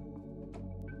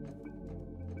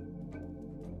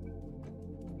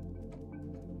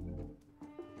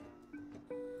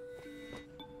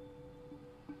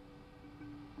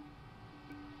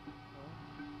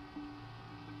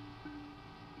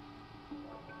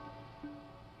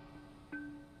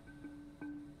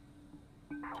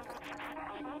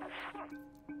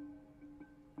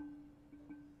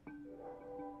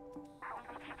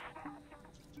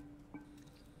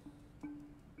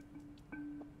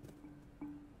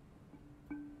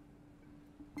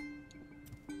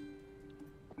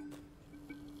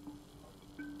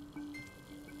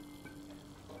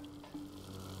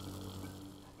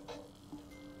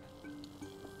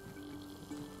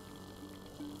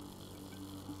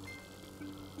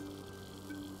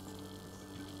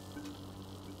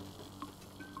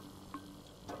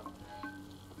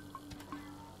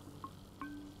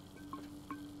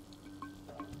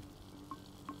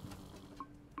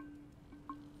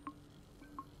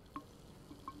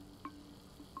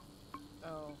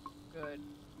 Oh, good.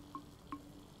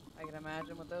 I can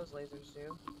imagine what those lasers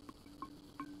do.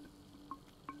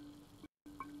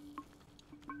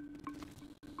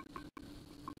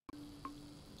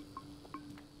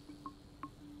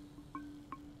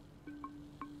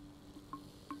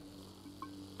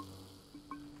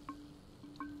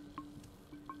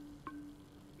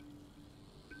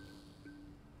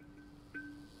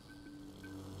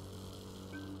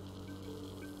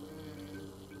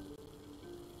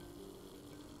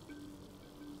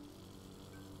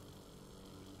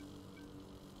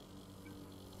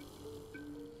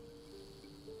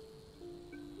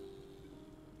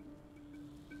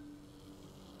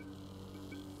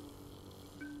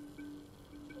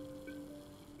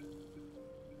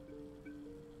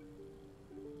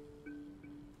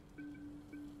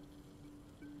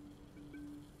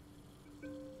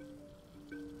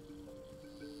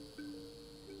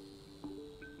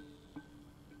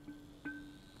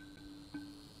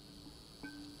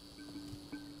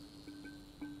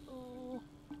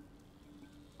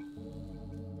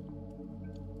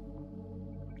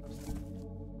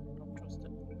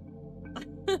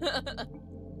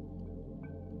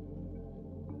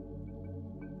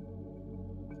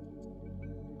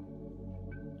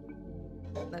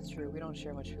 That's true. We don't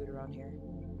share much food around here.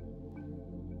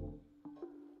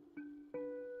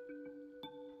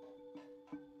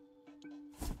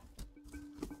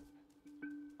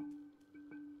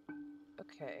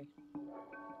 Okay.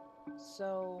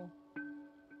 So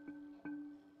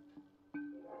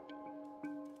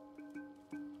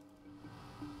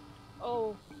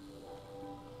Oh,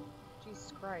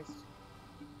 Jesus Christ.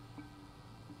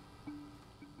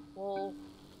 Well,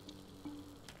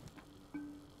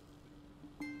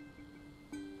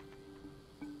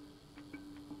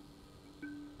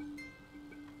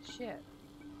 shit.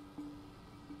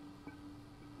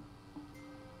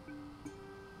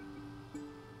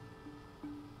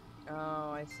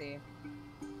 Oh, I see.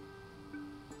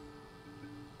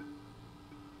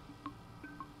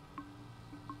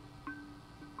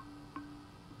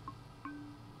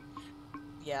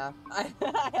 Yeah, I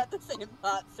had the same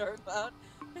thought, Stormcloud.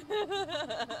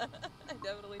 I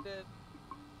definitely did.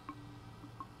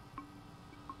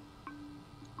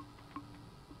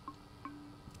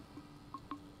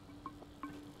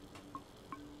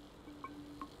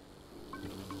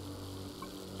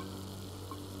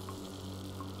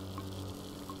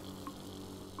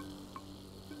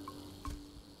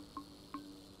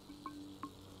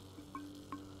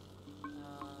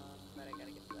 But I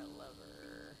gotta get to that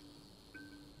lever.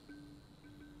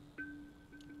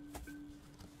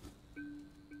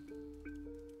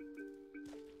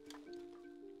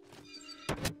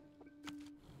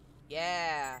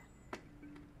 Yeah.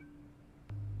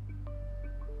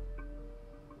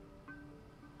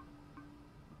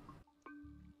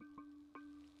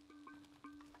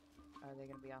 Are they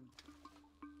gonna be on?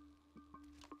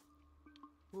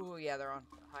 Ooh, yeah, they're on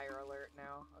higher alert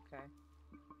now. Okay.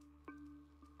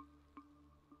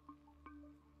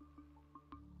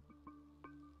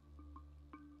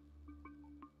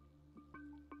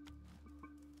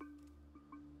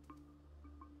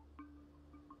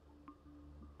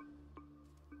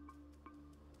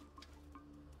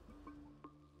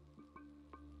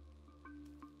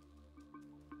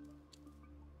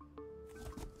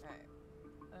 Alright.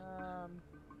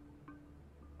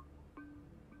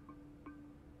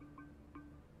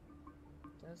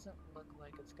 Doesn't look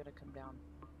like it's gonna come down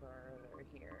further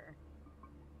here.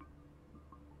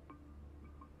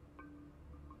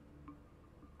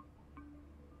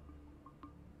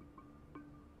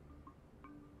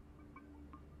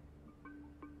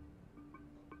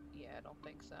 Yeah, I don't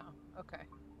think so. Okay.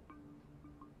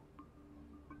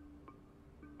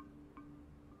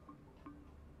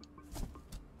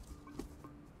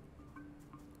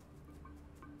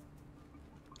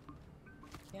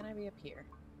 Can I be up here?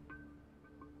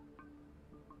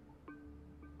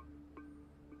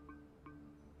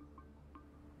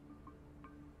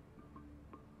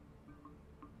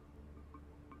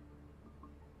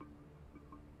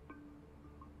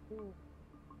 Ooh.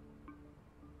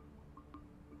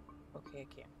 Okay, I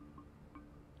can.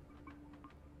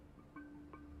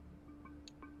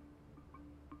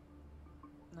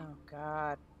 Oh,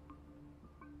 God.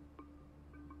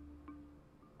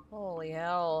 Holy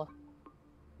hell.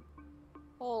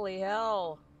 Holy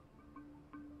hell.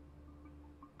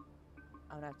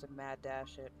 I'm gonna have to mad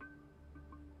dash it.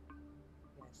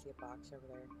 Yeah, I see a box over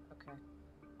there. Okay.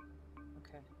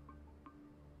 Okay.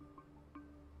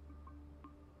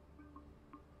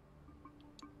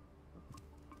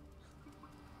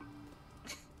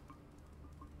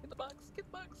 Get the box. Get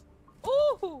the box.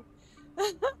 Ooh!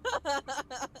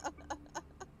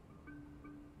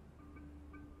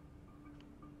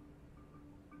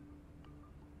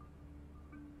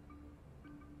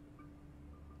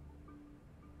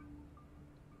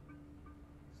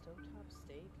 Stovetop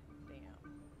steak? Damn.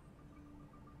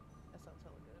 That sounds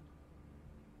hella good.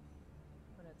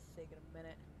 I'm gonna have to steak in a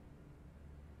minute.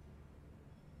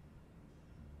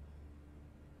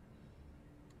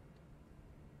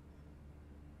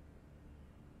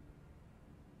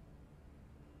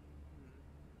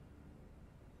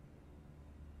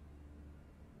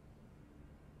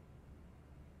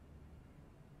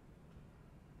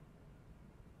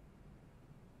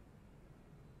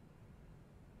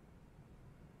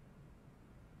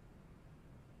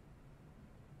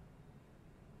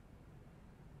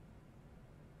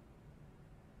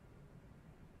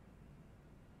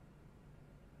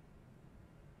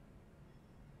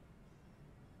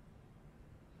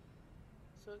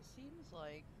 So it seems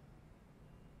like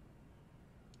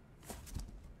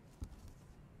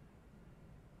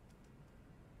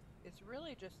it's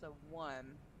really just the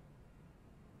one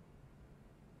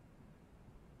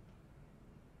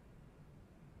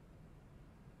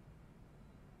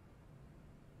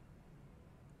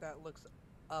that looks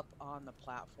up on the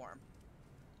platform.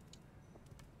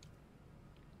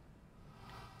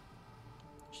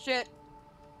 Shit!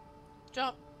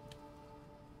 Jump!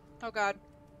 Oh, God.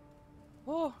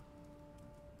 Oh!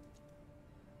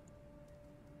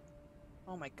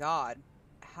 Oh my God.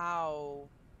 How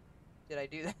did I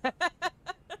do that?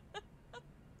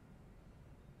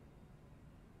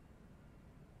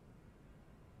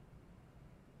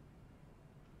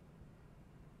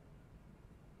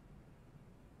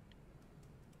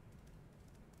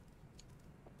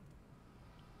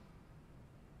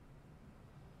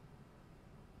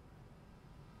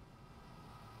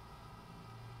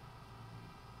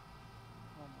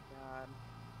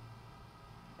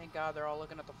 Thank God they're all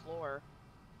looking at the floor.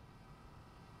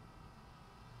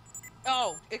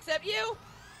 Oh, except you!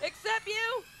 Except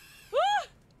you! Ah!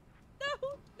 No!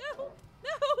 No!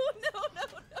 No! No! No!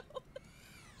 No!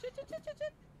 Shit! Shit! Shit! Shit!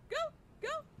 Shit! Go! Go!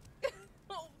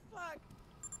 Oh fuck!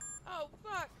 Oh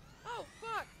fuck! Oh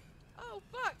fuck! Oh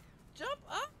fuck! Jump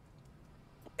up!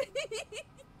 Get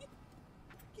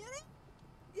it?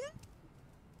 Yeah!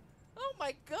 Oh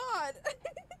my God!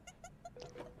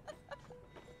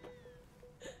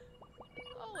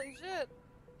 Holy shit!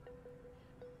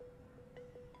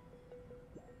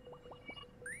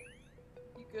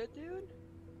 You good, dude?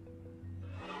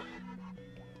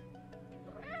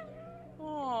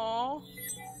 Aww.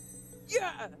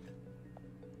 Yeah!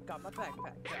 Got my backpack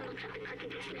back.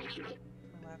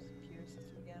 My last computer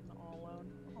system again, all alone.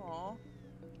 Aww.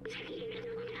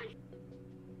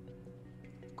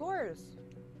 Of course.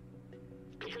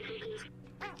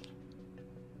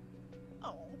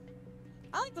 Oh.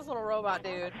 I like this little robot,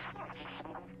 dude.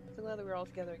 So glad that we're all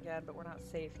together again, but we're not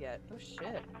safe yet. Oh shit.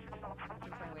 Can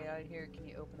you find a way out of here? Can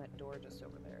you open that door just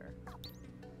over there?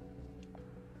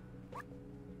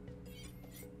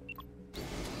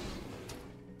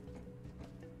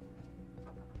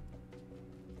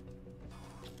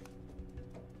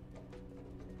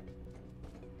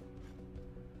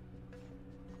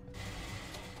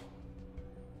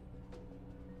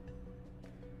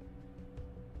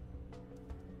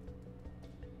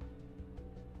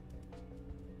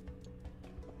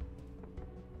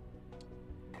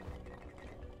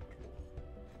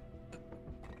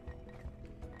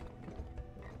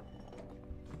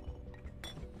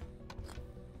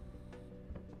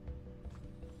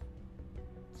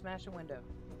 Smash a window.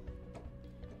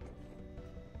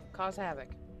 Cause havoc.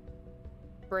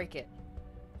 Break it.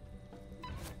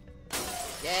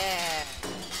 Yeah!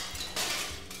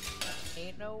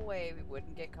 Ain't no way we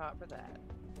wouldn't get caught for that.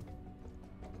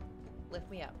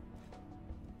 Lift me up.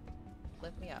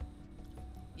 Lift me up.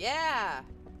 Yeah!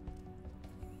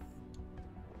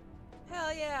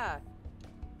 Hell yeah!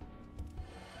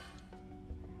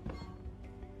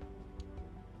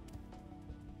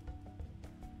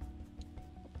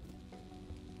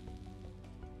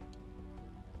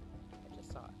 I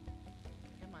just saw it.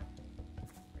 Come on.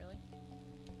 Really?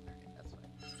 Alright, that's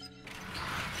fine.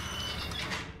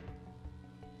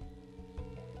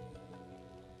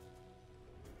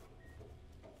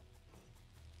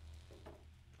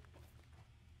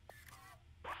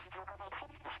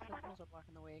 Criminals are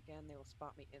blocking the way again. They will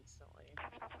spot me instantly.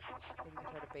 Maybe we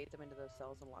can try to bait them into those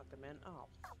cells and lock them in. Oh.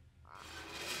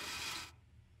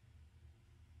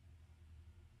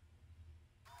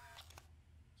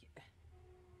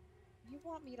 You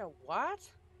want me to what?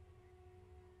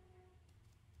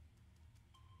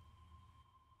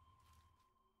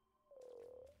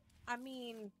 I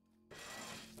mean...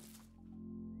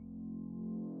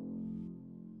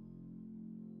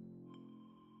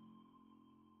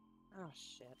 Oh,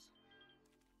 shit.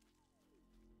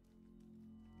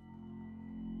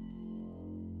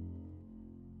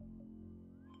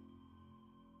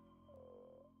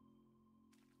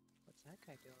 What's that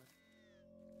guy doing?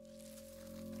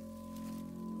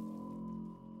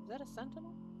 Is that a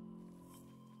sentinel?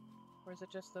 Or is it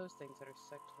just those things that are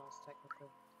sentinels,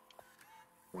 technically?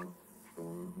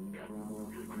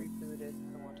 Rebooted.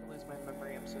 I want to lose my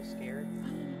memory. I'm so scared.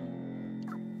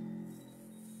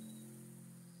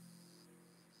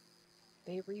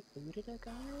 They rebooted a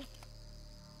guy?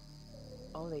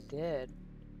 Oh, they did.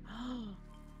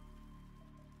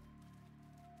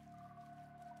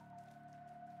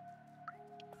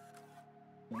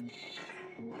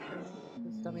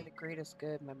 Please tell me the greatest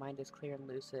good. My mind is clear and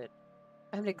lucid.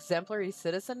 I'm an exemplary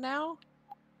citizen now?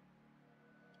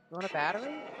 You want a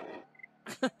battery?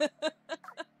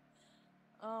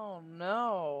 Oh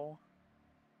no.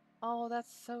 Oh,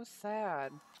 that's so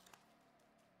sad.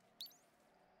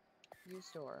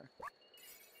 Use door.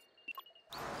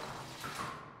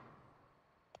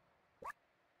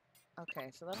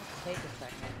 Okay, so that'll take a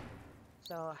second.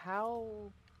 So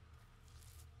how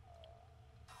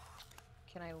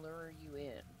can I lure you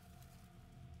in?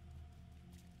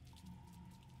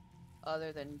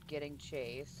 Other than getting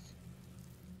chased.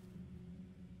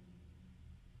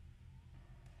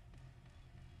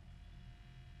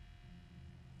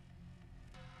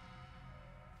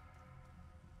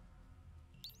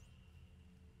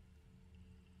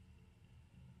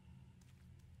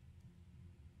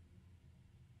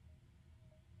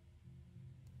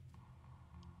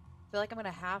 I feel like I'm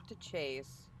gonna have to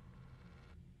chase.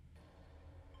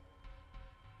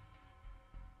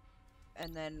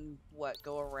 And then, what,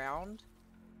 go around?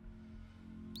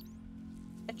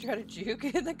 And try to juke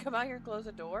and then come out here and close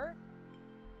the door?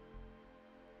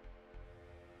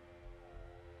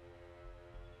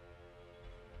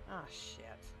 Ah, shit.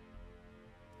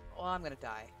 Well, I'm gonna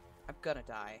die. I'm gonna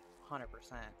die. 100%.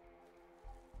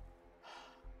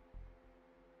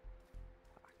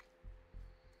 Fuck.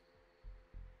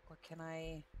 Or can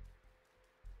I...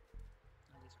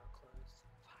 Oh, these are all closed.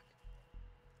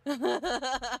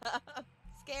 Fuck.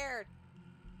 Scared.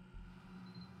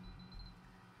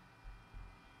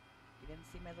 You didn't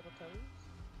see my little toes?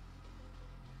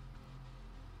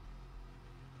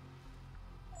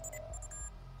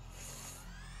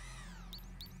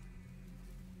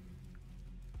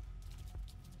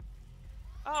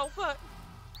 Oh, fuck.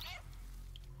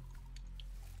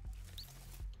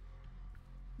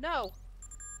 No.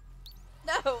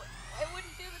 No. It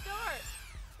wouldn't do the door.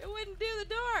 It wouldn't do the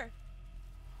door.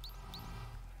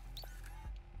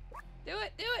 Do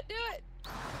it. Do it. Do it.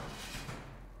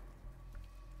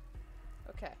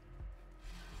 Okay.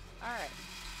 Alright.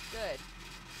 Good.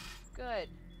 Good.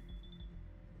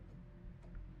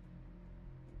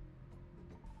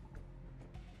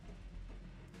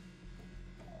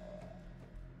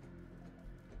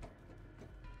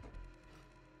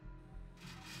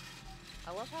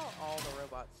 I love how all the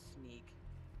robots sneak.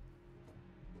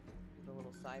 The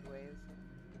little sideways.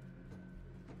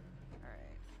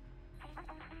 Alright.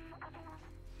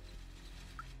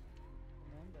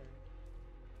 Remember.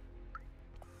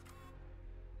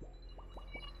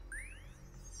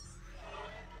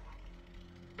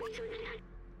 This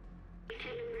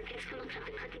one comes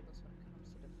to define.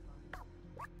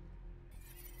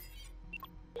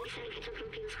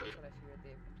 That's what I feared.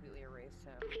 They've completely erased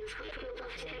him. No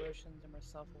emotions, no more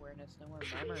self-awareness, no more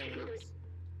memories.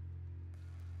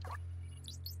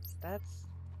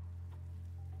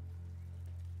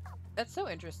 That's so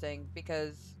interesting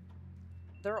because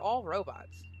they're all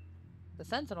robots. The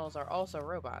Sentinels are also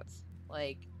robots.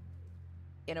 Like,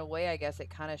 in a way, I guess it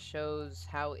kind of shows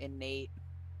how innate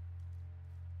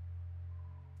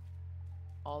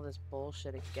all this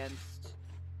bullshit against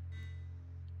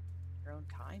your own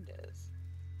kind is.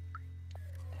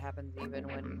 It happens even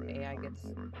when AI gets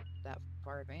that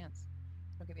far advanced.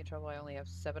 Don't get me in trouble, I only have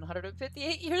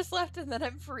 758 years left and then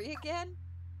I'm free again?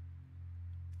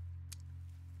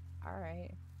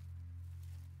 Alright.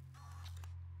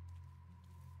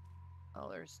 Oh,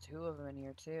 there's 2 of them in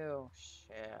here too.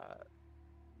 Shit.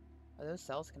 Are those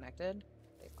cells connected?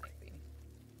 They might be.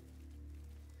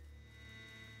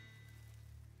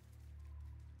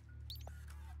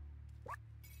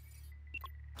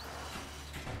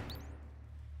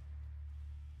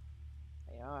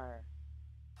 They are.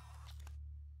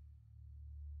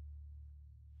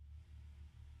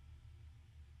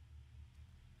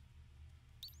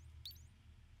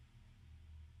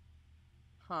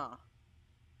 Huh.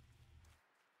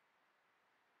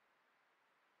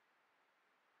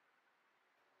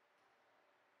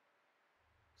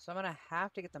 So I'm gonna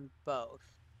have to get them both.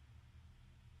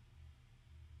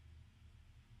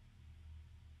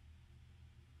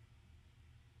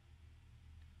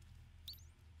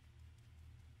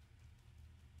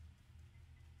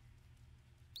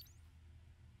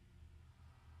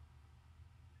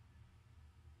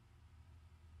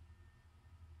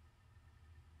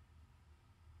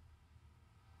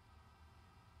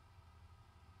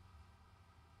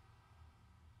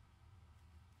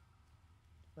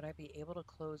 Would I be able to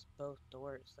close both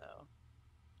doors, though?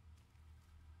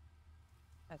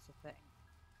 That's the thing.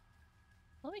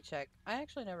 Let me check. I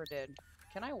actually never did.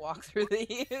 Can I walk through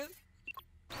these?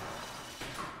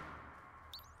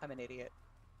 I'm an idiot.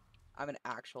 I'm an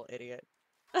actual idiot.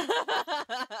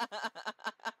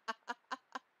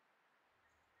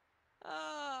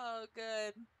 Oh,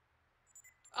 good.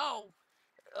 Oh!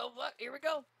 Oh, what? Here we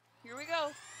go. Here we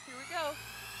go. Here we go.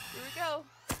 Here we go.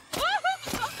 Oh, I'm gonna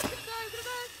die. I'm gonna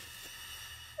die.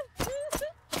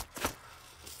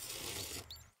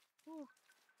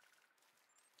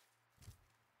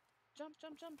 Jump,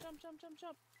 jump, jump, jump, jump, jump,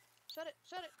 jump. Shut it,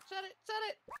 shut it, shut it, shut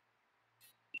it.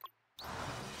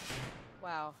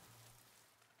 Wow.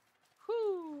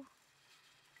 Whew.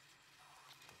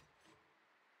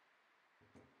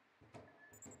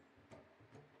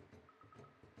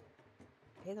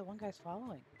 Hey, the one guy's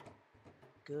following.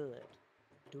 Good.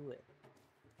 Do it.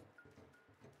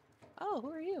 Oh,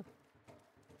 who are you?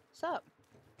 What's up?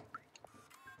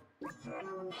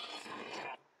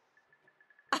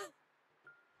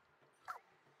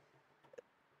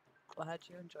 Glad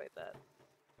you enjoyed that.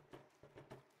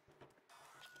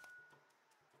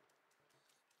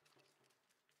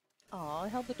 Aw, I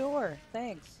held the door.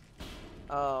 Thanks.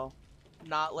 Oh,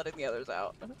 not letting the others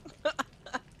out.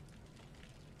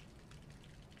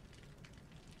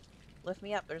 Lift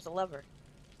me up. There's a lever.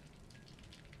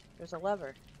 There's a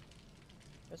lever.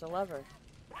 There's a lever.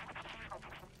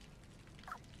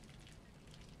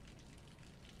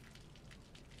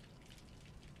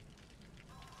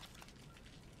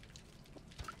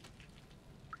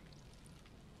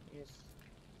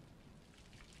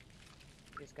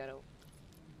 just gotta...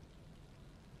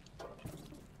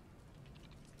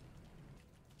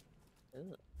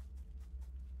 Ugh.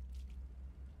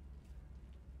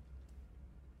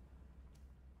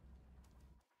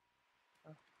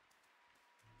 Oh.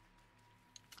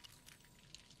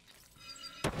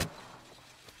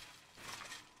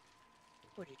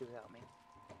 What'd you do without me?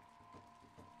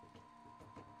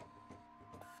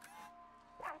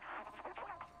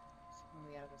 Let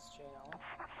me out of this jail.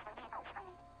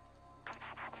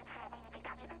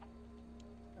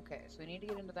 Okay, so we need to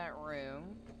get into that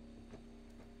room.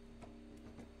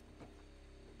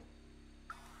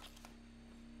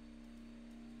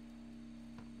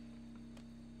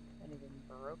 Anything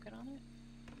broken on it?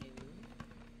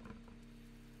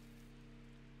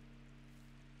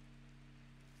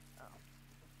 No. Oh.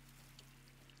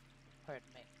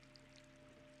 Pardon me.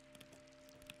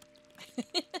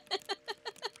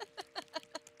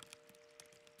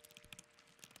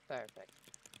 Perfect.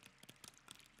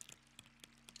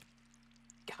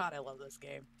 God, I love this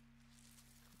game.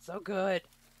 It's so good.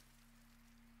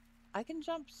 I can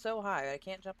jump so high. I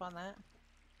can't jump on that.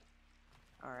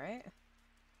 Alright.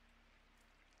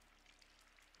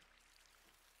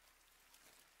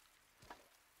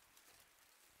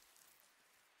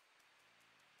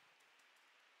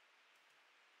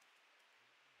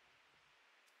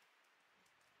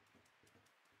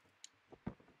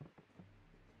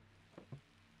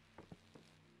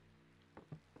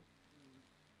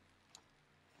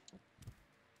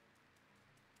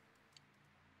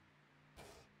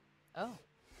 Oh.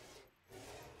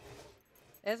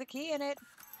 There's a key in it.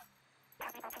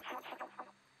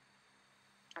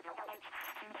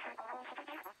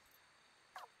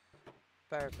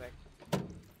 Perfect.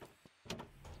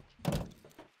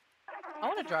 I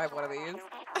want to drive one of these.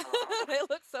 They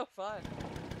look so fun.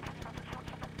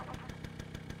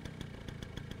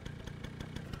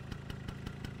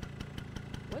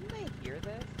 Wouldn't they hear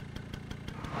this?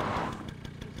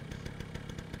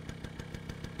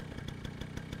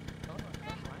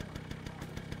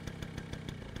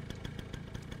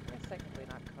 Technically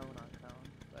not cone on cone,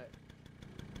 but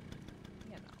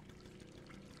you know.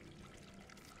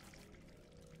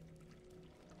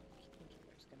 I think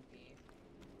there's gonna be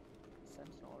a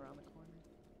sentinel around the corner.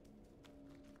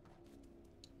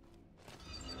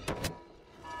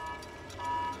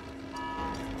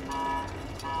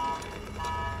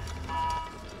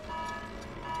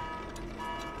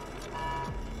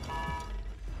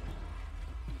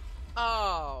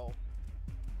 Oh.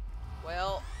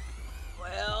 Well.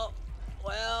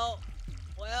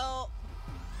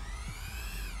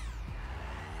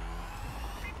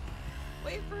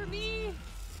 Wait for me!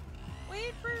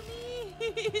 Wait for me!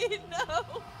 No!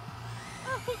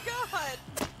 Oh god!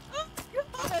 Oh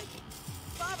god!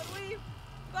 Bob and weave!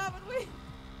 Bob and weave!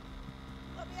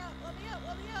 Let me out! Let me out!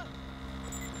 Let me out!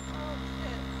 Oh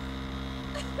shit.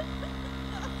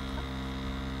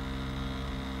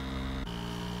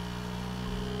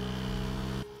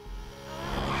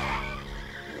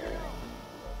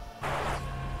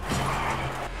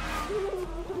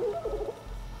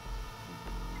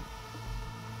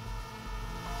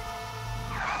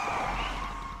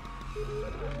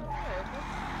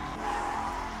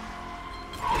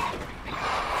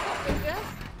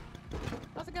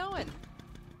 How's it going?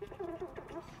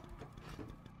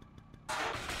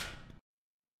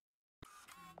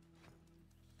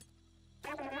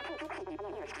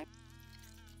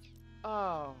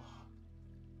 Oh.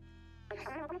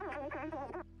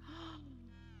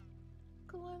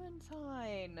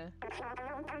 Clementine.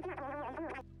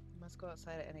 Must go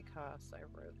outside at any cost. I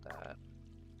wrote that.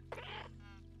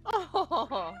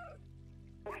 Oh.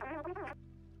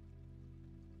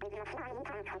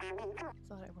 It's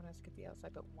not everyone has to get the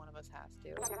outside, but one of us has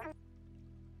to.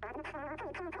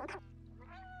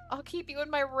 I'll keep you in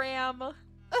my RAM.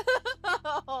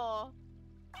 Oh.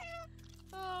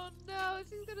 Oh no,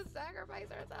 she's gonna sacrifice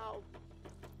herself.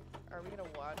 Are we gonna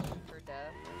watch her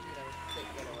death, or is she gonna sit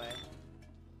get away?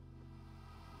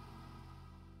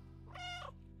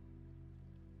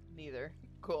 Neither.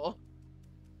 Cool.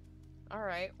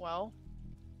 Alright, well.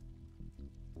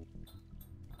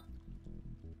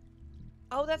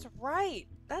 Oh, that's right!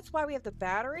 That's why we have the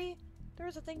battery?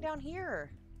 There's a thing down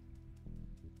here.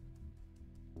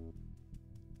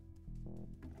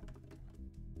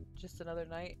 Just another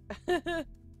night. I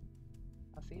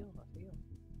feel.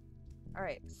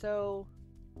 Alright, so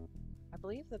I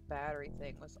believe the battery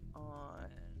thing was on...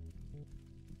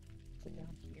 Is it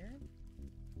down here?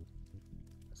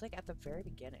 It's like at the very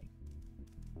beginning.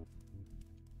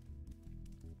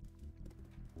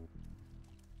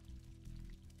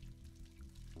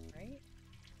 Right?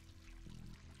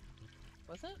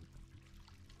 Was it?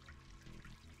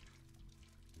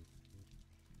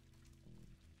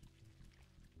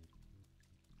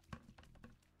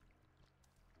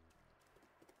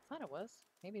 thought it was.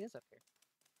 Maybe it is up here.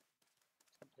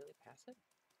 Just completely past it.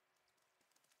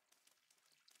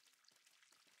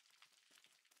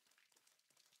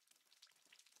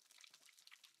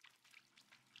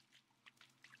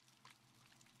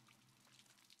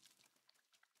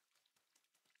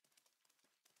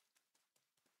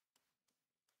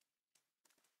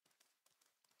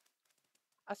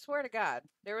 I swear to God,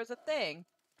 there was a thing,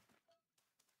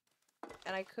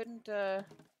 and I couldn't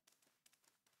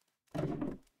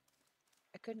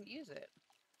use it.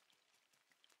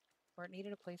 Or it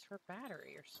needed a place for a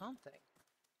battery or something.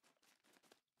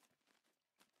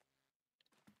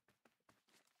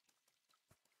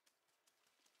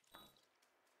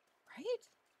 Right?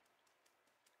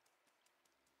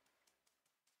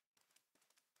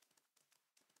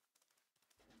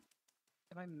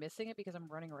 Am I missing it because I'm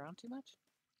running around too much?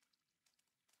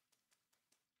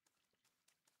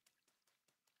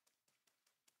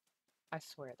 I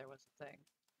swear there was a thing.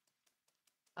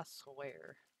 I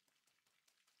swear.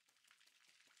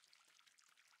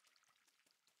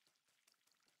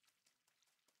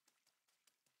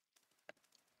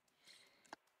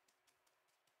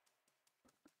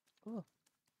 Ooh,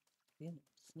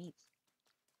 sneeze.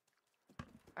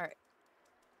 All right.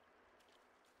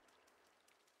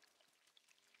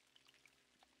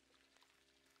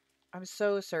 I'm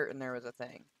so certain there was a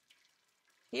thing.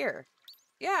 Here.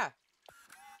 Yeah.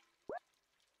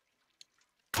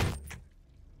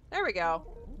 There we go.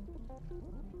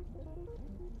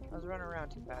 I was running around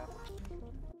too fast.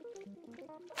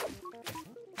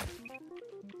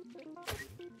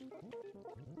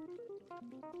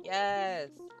 Yes.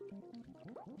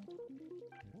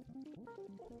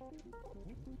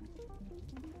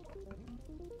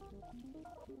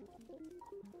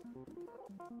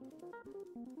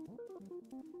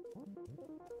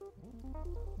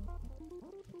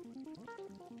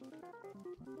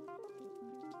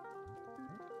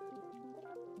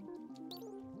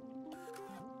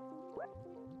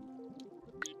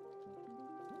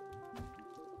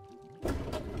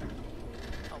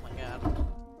 Oh my God.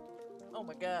 Oh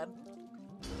my God.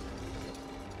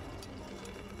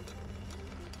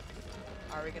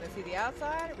 Are we gonna see the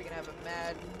outside? Are we gonna have a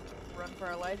mad run for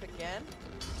our life again?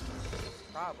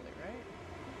 Probably, right?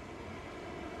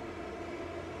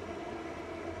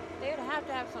 They would have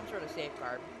to have some sort of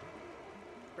safeguard.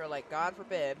 For, like, God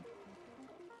forbid,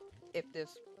 if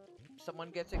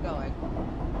someone gets it going.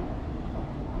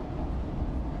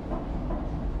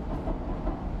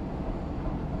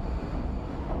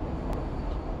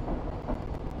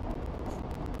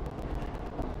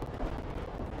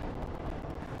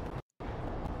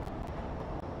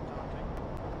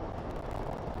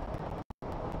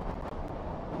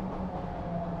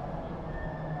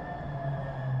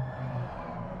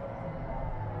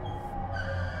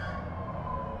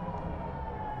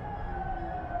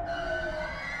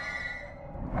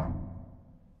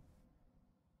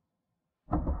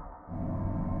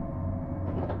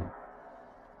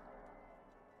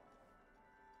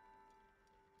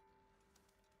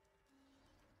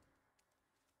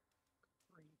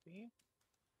 Creepy.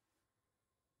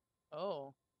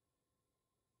 Oh.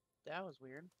 That was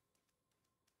weird.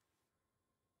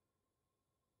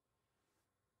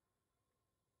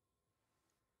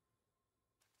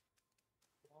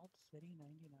 Walled City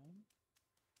 99?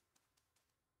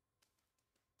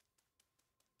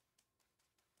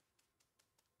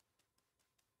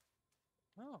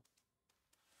 Oh.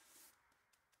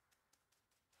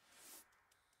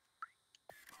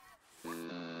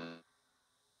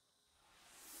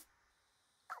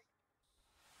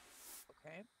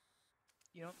 Okay.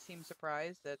 You don't seem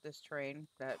surprised that this train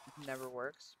that never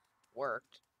works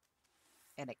worked.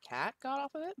 And a cat got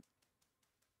off of it?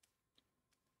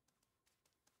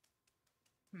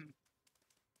 Hmm.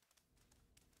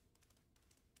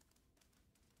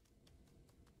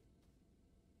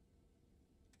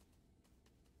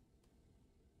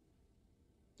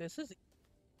 This is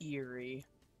eerie.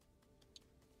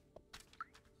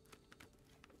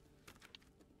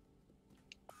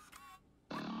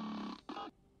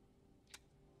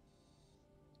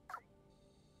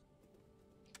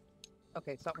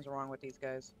 Okay, something's wrong with these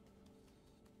guys.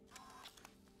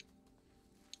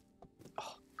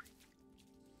 Oh.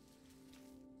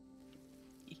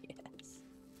 Yes.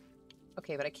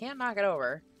 Okay, but I can't knock it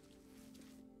over.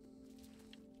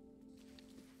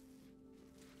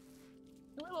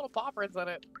 Look, little paw prints on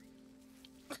it.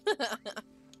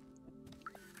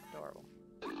 Adorable.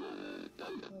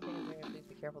 Please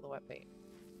be careful of the wet paint.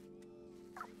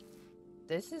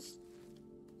 This is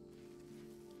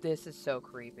so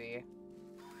creepy.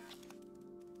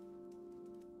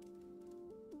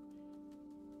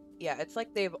 Yeah, it's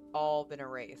like they've all been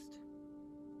erased.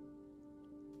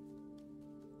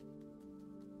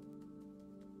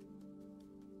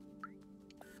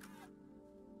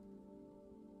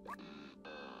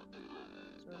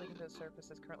 Swirling into the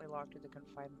surface is currently locked through the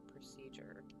confinement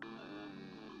procedure.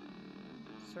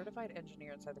 Certified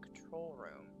engineer inside the control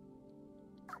room.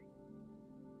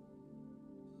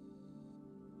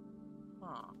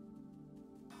 Huh.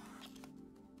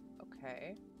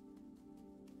 Okay.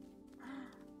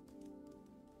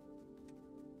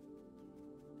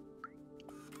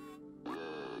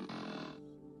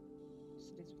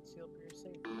 City's been sealed for your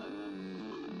safety.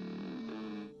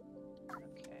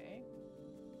 Okay.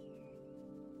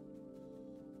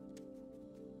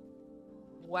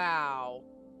 Wow.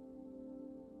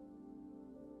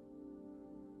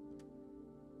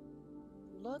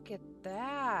 Look at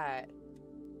that.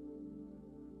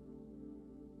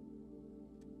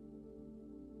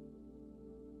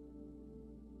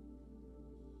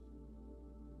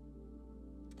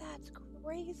 That's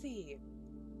crazy.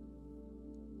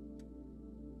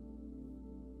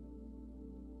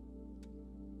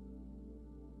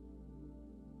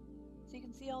 So you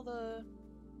can see all the...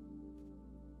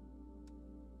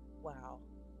 Wow.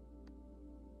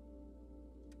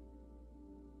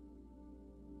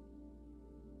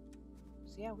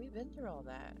 So yeah, we've been through all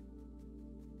that.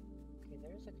 Okay,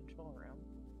 there's a control room.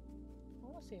 I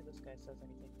want to see if this guy says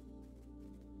anything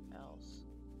else.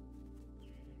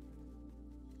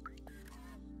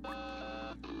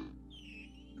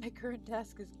 My current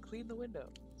task is clean the window.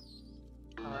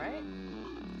 Alright.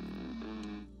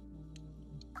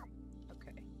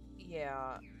 Okay.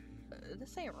 Yeah.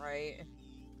 This ain't right.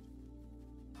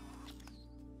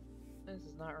 This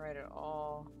is not right at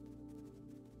all.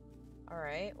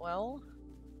 Alright, well...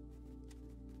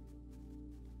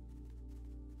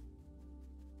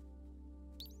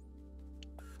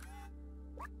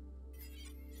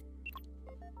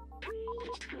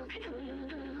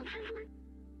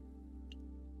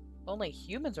 Only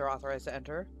humans are authorized to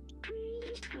enter.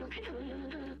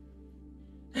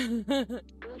 Maybe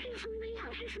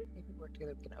work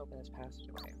together, we can open this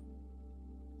passageway.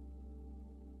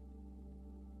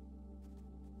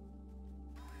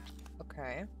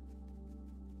 Okay.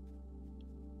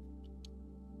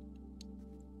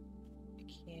 I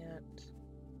can't...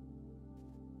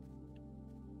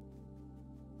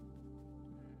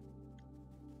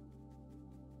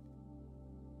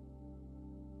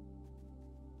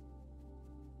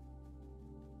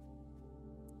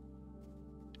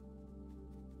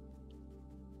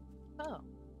 Oh.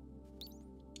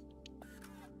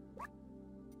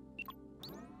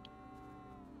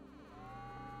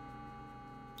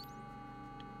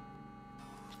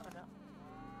 Oh no.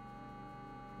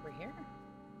 We're here?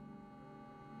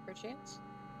 For a chance?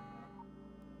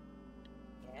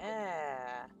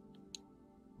 Yeah.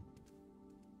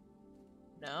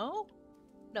 No?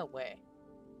 No way.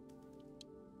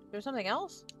 There's something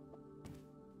else?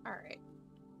 Alright.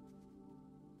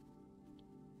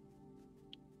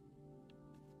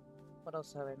 What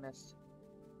else have I missed?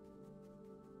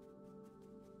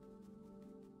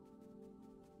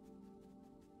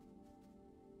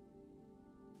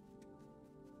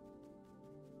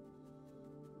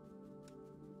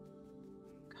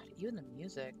 God, even the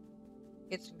music.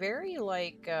 It's very,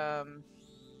 like,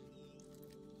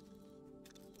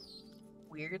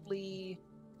 weirdly...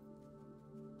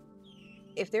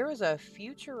 If there was a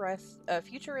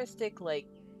futuristic, like,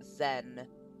 Zen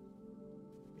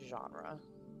genre,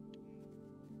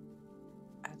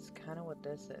 that's kind of what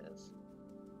this is.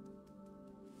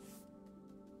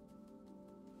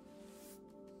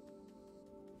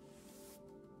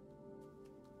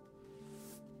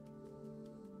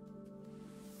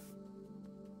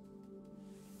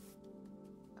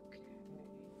 Okay.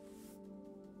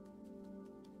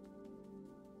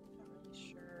 Not really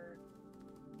sure.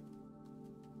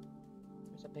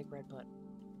 There's a big red button.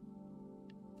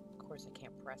 Of course I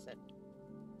can't press it.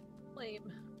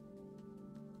 Lame.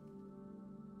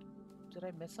 Did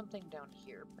I miss something down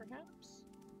here, perhaps?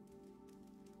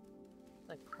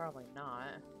 Like, probably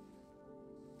not.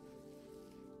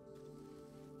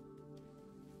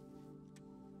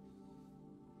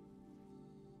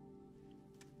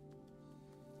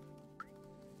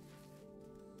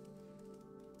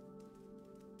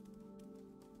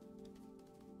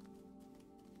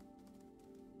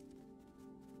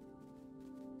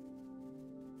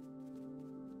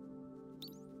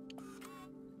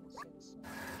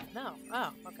 No.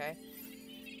 Oh, okay.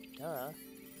 Duh.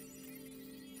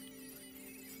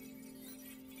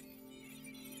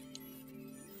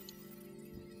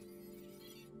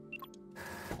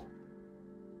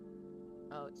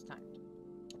 Oh, it's timed.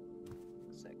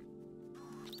 Sick.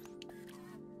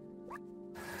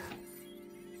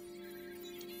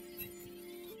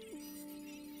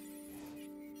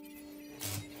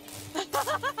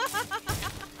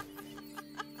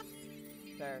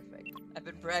 Perfect. I've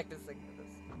been practicing for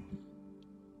this.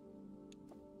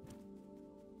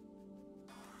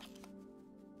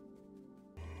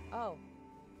 Oh.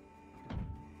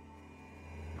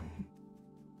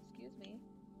 Excuse me.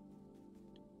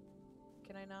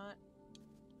 Can I not?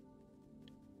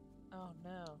 Oh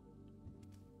no.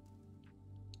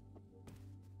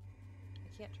 I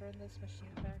can't turn this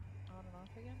machine back on and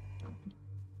off again?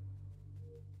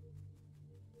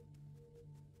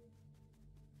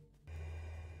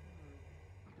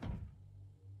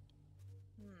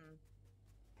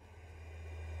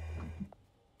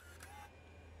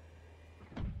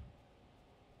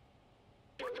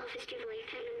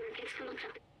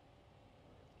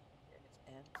 It's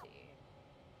empty.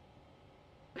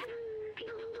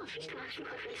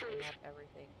 They have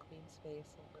everything. Clean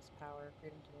space, limitless power,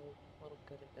 freedom to move, little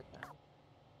good and good them.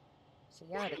 So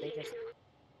yeah, did they just...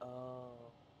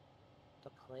 Oh. The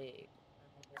plague. I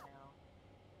remember now.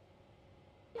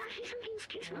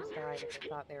 Almost died and they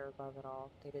thought they were above it all.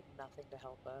 They did nothing to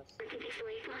help us. I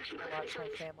watched my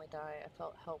family die. I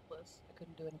felt helpless. I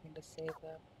couldn't do anything to save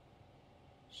them.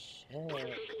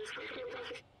 Shit.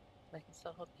 I can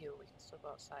still help you. We can still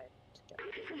go outside together.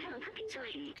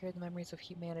 Carry the memories of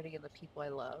humanity and the people I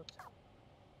loved.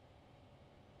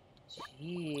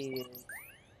 Jeez.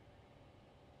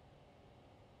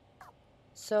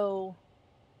 So,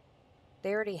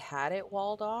 they already had it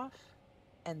walled off,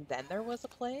 and then there was a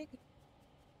plague?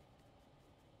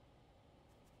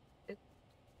 If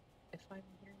I'm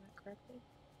hearing that correctly?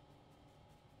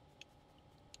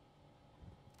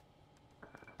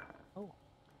 Oh.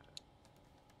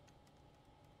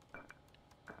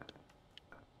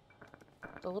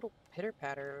 The little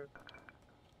pitter-patter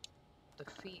of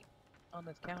the feet on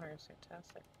this counter is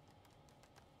fantastic.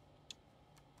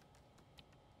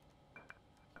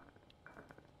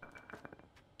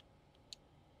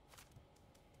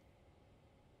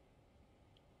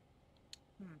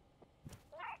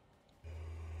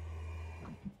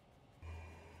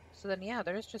 So then, yeah,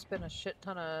 there's just been a shit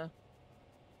ton of...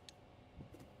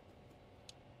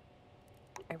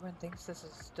 Everyone thinks this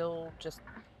is still just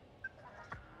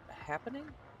happening,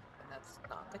 and that's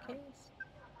not the case.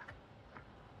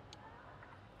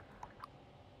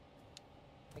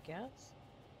 I guess?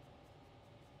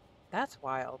 That's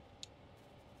wild.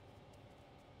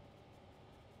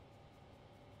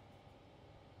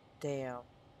 Damn.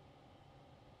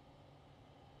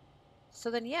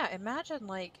 So then, yeah, imagine,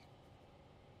 like,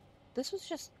 this was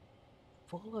just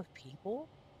full of people?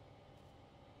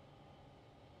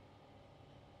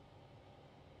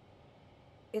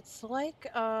 It's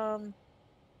like, God,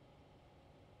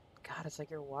 it's like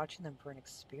you're watching them for an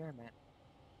experiment.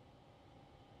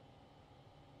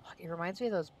 Fuck, it reminds me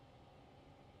of those...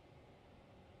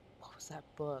 What was that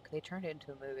book? They turned it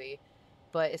into a movie.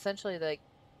 But essentially, like,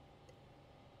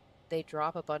 they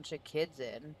drop a bunch of kids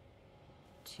in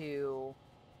to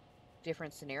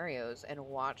different scenarios and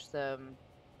watch them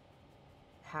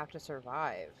have to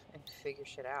survive and figure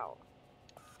shit out.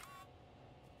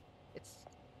 It's...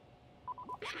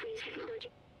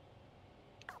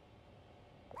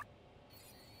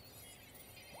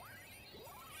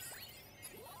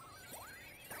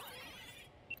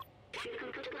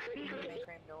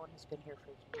 Mainframe, no one has been here for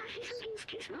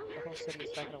years. The whole city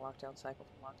is stuck in a lockdown cycle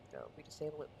from long ago. If we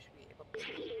disable it, we should be able to...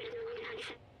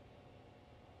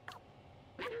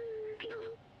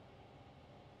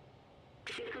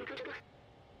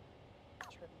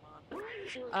 Turn them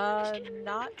on.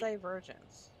 Not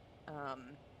Divergence. No.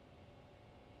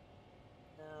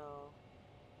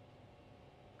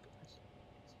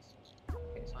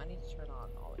 Okay, so I need to turn on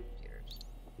all the computers.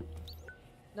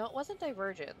 No, it wasn't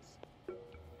Divergence.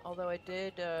 Although I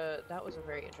did, that was a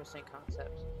very interesting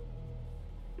concept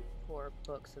for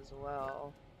books as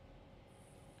well.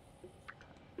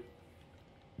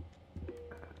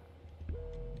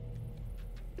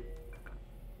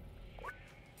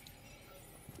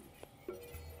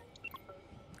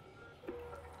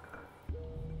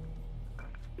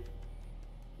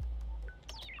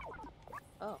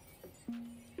 Oh.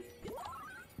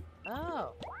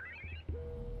 Oh.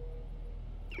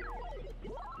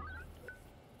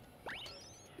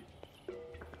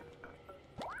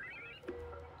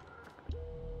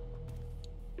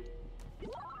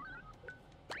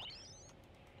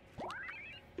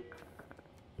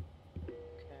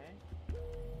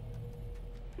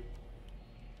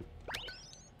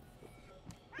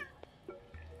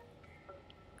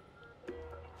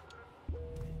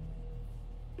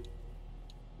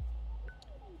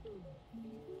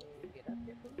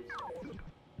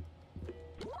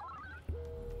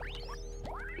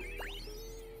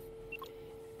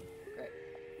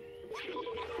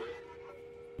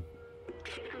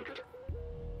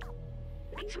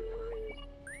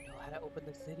 Gotta open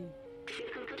the city.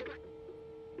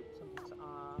 Something's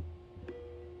off.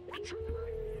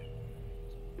 Found it.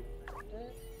 What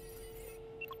is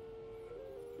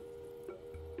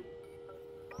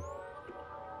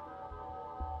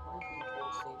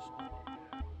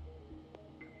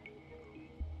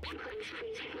control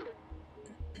station?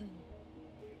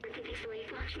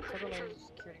 Several layers of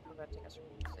security preventing us from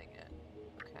using it.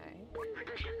 Okay.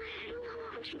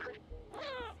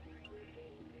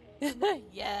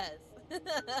 Yes! You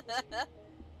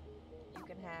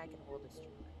can hack and we'll destroy.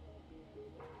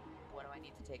 What do I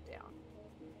need to take down?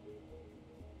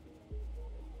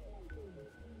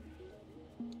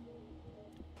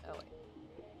 Oh, wait.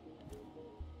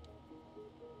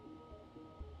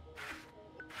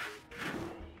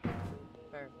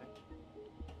 Perfect.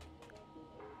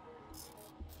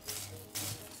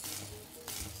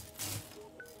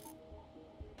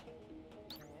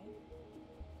 Okay.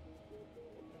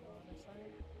 On this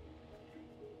side.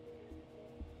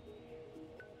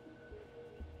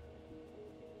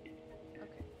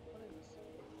 Okay, what is this?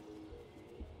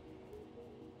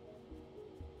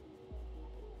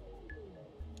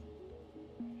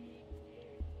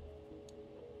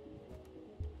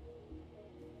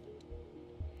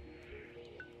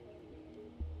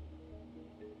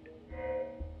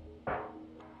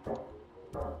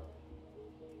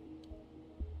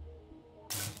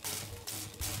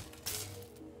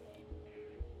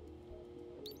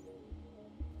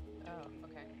 Oh,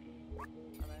 okay.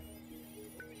 Alright.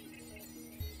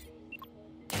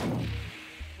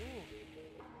 Ooh.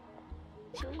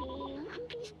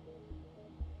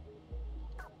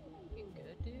 You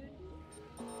good, dude?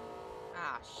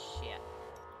 Ah, shit.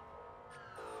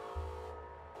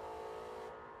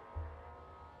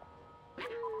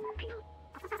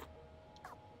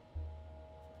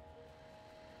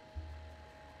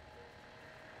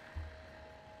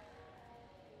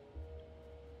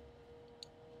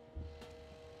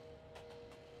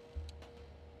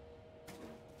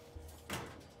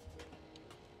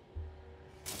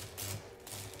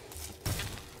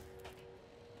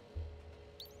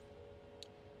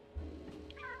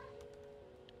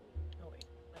 Oh, wait.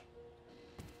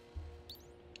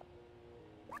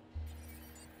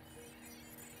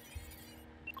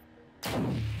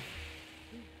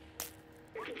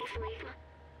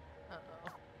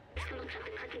 Uh-oh.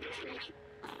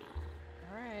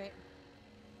 Alright.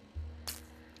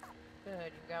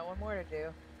 Good, you've got one more to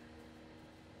do.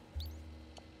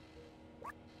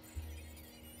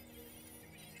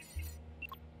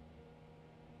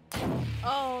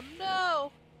 Oh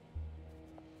no!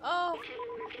 Oh!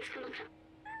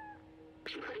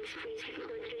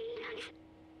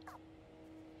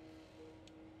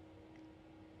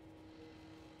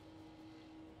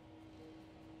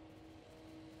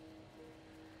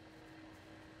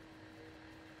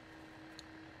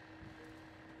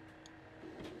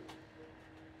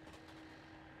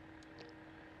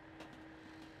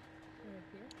 Right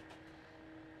here.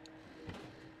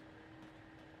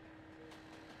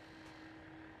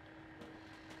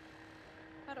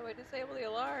 How do I disable the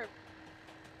alarm?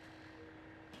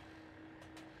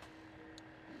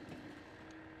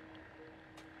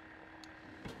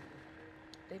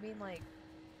 They mean like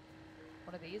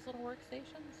one of these little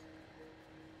workstations?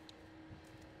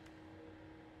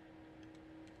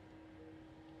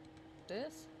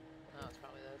 This? Oh, it's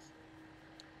probably this.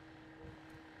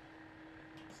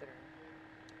 Considering.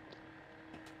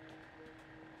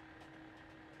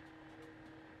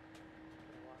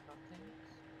 Can I walk on things?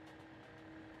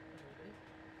 Maybe.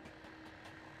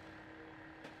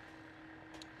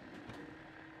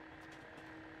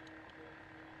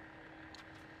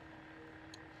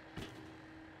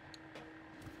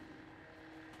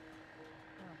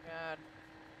 Oh god.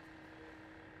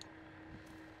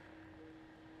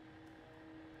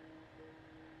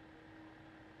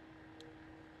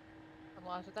 I'm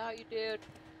lost without you, dude.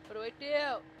 What do I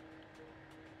do?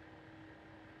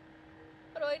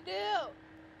 What do I do?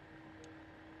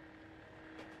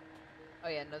 Oh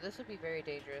yeah, no, this would be very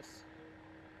dangerous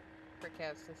for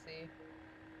cats to see.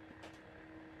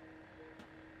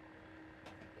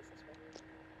 Is this way?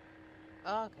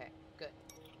 Oh, okay, good.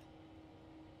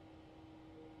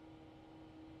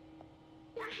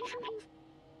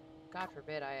 God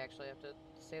forbid I actually have to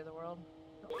save the world.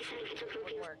 It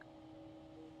wouldn't work.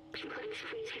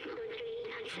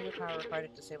 The power required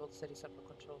to disable the city's central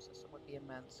control system would be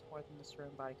immense, more than this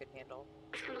room body could handle.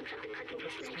 With the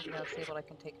speed now disabled, I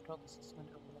can take control of the system and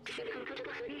open the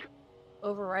city.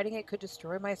 Overriding it could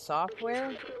destroy my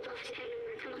software?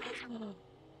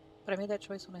 But I made that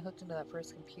choice when I hooked into that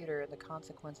first computer and the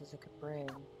consequences it could bring.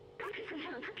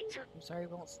 I'm sorry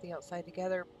we won't stay outside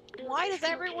together. Why does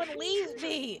everyone leave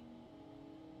me?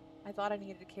 I thought I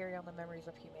needed to carry on the memories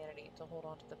of humanity, to hold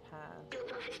on to the past.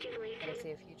 But I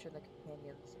see a future in the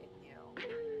companions in you.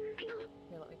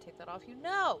 Here, let me take that off you.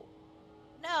 No!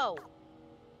 No!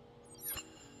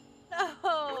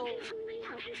 No!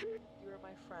 You were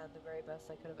my friend, the very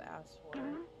best I could have asked for.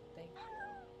 Thank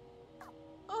you.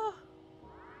 Oh!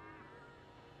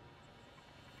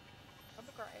 I'm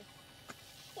gonna cry.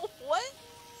 What?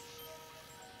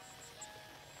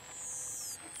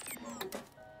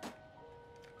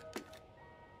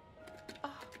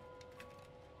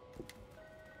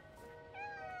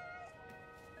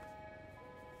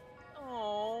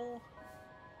 Oh.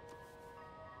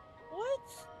 What?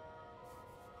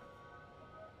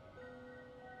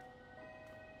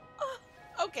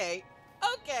 Okay.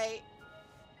 Okay.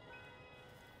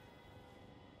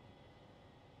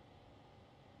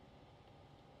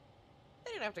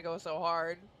 They didn't have to go so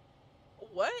hard.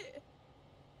 What?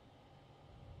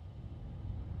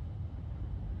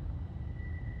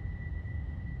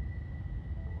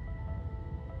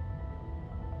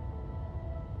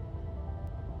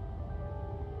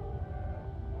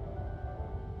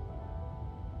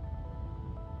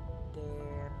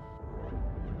 Damn.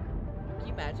 Can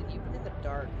you imagine? You've been in the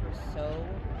dark for so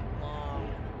long.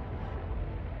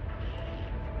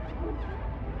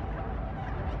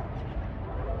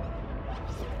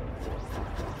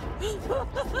 Oh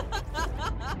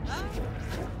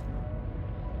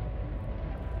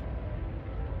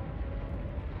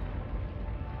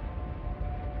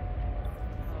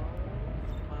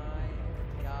my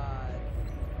god.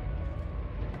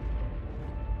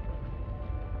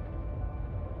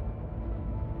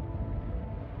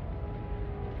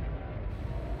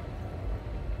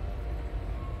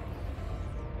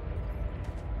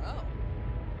 Oh.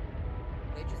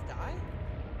 They just die?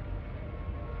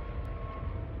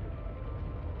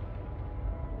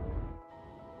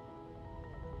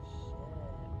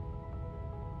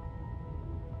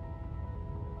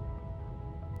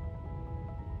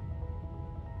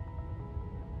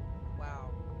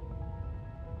 Wow.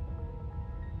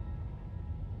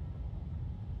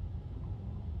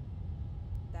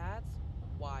 That's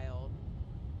wild.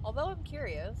 Although I'm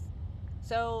curious.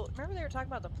 So, remember they were talking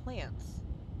about the plants?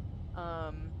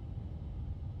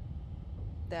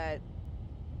 That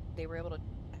they were able to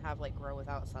have, like, grow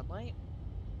without sunlight?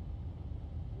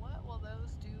 What will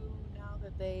those do now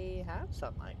that they have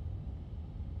sunlight?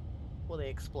 Will they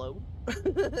explode?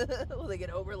 Will they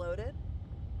get overloaded?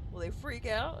 Will they freak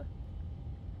out?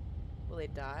 Will they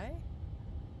die?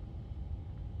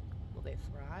 Will they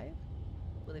thrive?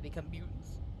 Will they become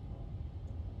mutants?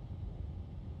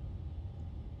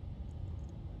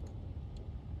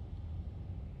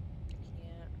 I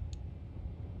can't.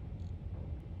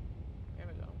 There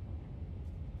we go.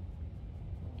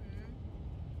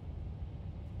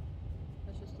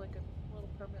 That's just like a little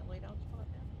permanent laydown spot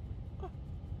now. Oh.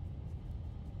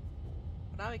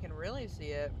 Now we can really see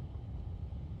it.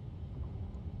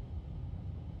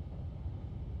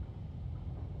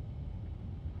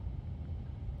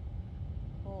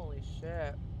 Holy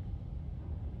shit.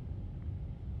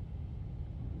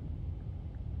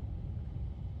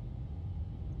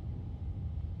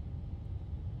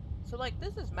 So, like,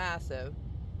 this is massive.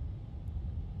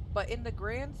 But in the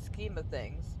grand scheme of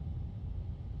things,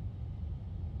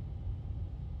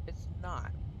 it's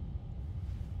not.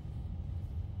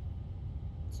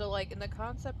 So, like, in the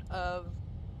concept of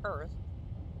Earth,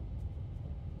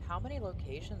 how many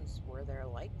locations were there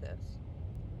like this?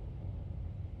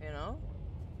 You know?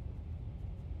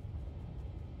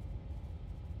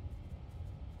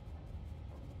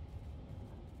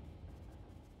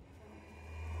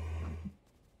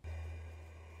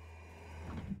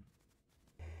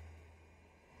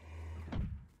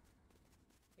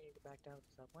 You need to back down to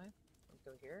the subway. Let's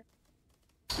go here.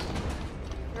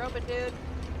 You're open, dude.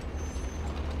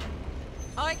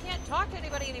 Oh, I can't talk to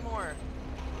anybody anymore.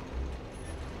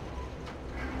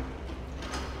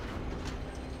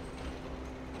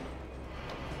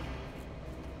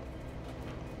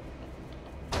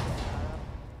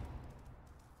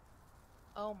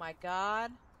 Oh my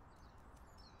god.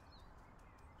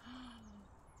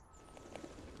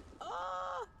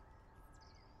 Oh!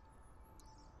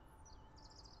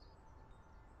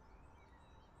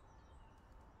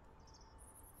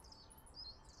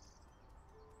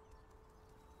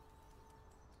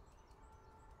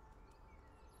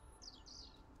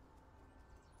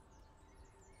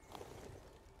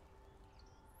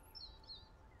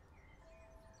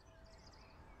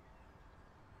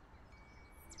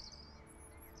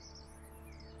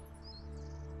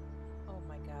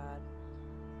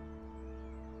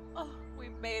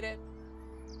 Made it.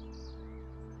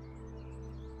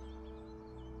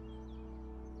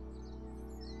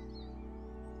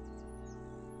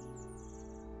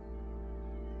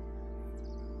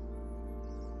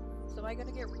 So am I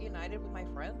gonna get reunited with my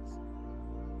friends?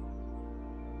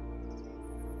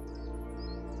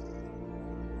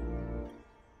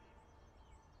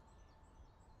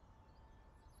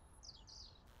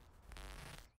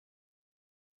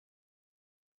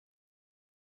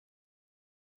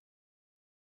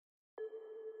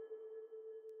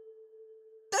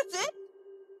 That's it?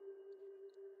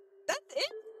 That's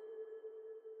it?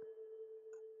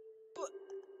 But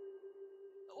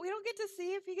we don't get to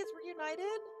see if he gets reunited?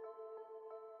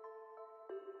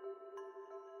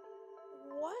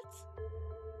 What?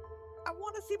 I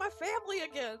want to see my family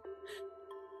again.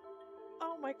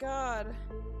 Oh my god.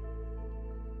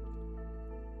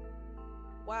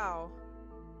 Wow.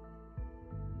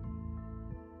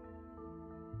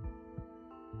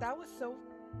 That was so...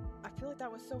 I feel like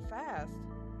that was so fast.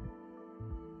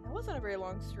 That wasn't a very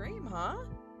long stream, huh?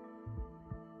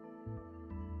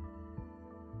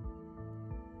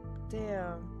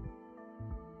 Damn.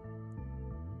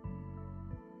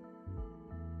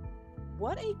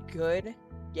 What a good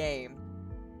game.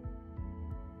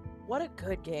 What a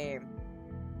good game.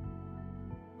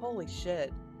 Holy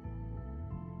shit.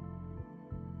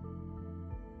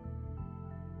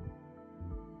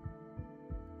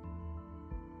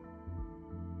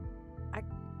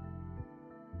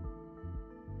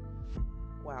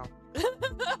 Wow.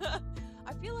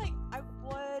 I feel like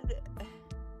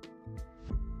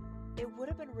it would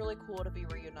have been really cool to be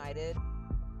reunited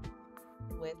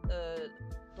with the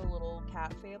little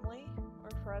cat family or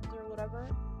friends or whatever.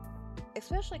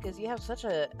 Especially because you have such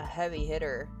a heavy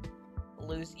hitter.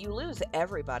 You lose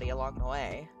everybody along the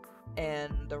way.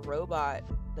 And the robot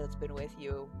that's been with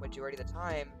you majority of the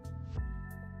time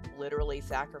literally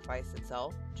sacrificed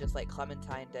itself, just like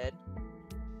Clementine did.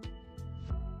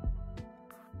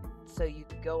 So you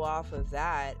go off of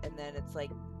that, and then it's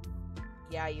like,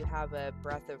 yeah, you have a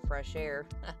breath of fresh air,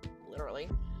 literally,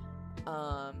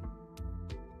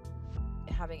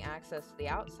 having access to the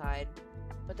outside,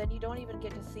 but then you don't even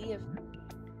get to see if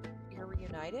you're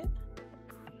reunited.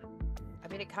 I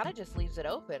mean, it kind of just leaves it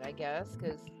open, I guess,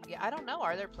 because, yeah, I don't know,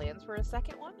 are there plans for a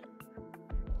second one?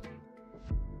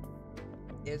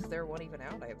 Is there one even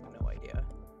out? I have no idea.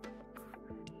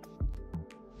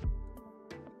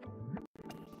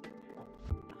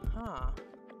 Huh.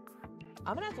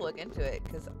 I'm gonna have to look into it,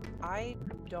 because I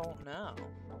don't know.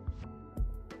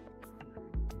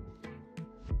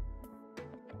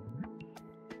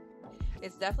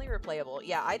 It's definitely replayable.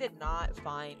 Yeah, I did not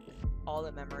find all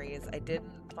the memories. I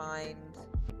didn't find...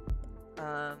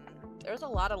 there's a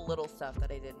lot of little stuff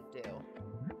that I didn't do.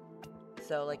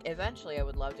 So, like, eventually I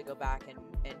would love to go back and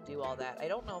do all that. I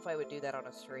don't know if I would do that on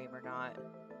a stream or not.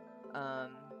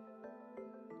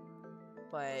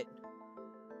 But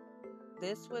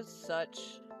this was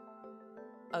such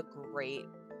a great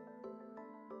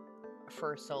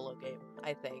first solo game,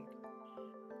 I think.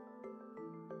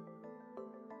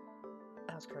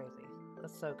 That was crazy.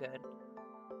 That's so good.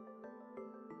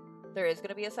 There is going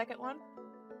to be a second one?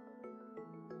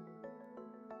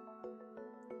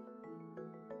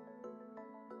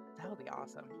 That would be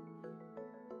awesome.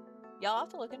 Yeah, I'll have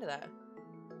to look into that.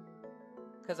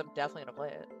 Because I'm definitely going to play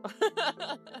it.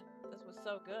 This was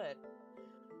so good.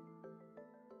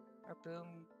 Are Boom,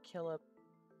 Killa,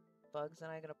 Bugs,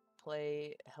 and I going to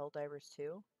play Helldivers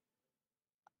 2?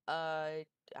 I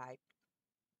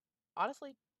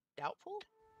honestly doubtful?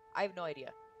 I have no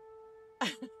idea.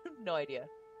 No idea.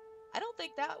 I don't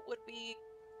think that would be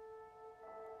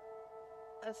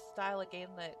a style of game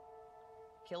that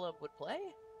Killa would play.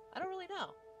 I don't really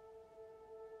know.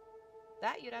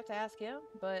 That you'd have to ask him,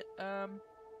 but I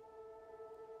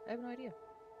have no idea.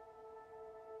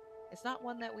 It's not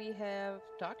one that we have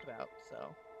talked about,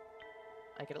 so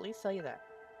I can at least tell you that.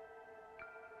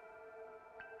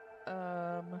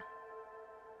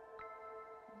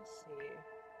 Let's see.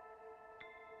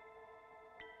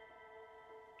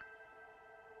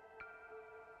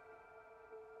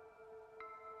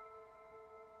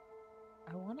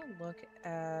 I want to look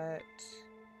at...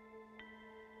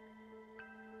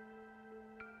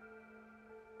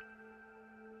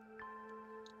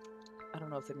 I don't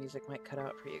know if the music might cut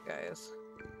out for you guys.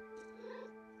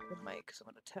 It might, because I'm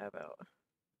going to tab out.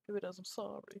 If it does, I'm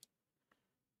sorry.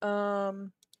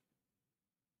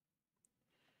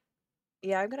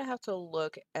 Yeah, I'm going to have to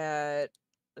look at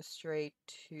the Stray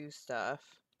 2 stuff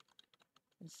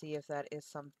and see if that is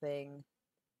something...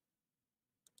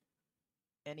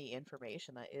 any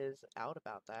information that is out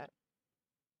about that.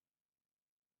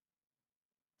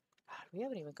 God, We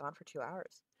haven't even gone for 2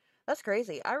 hours. That's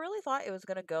crazy. I really thought it was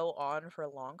gonna go on for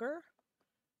longer,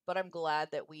 but I'm glad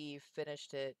that we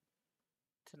finished it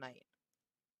tonight.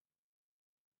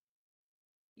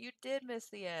 You did miss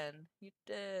the end. You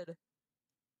did.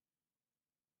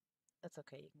 That's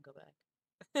okay. You can go back.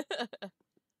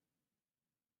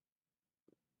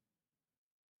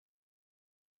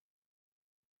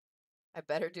 I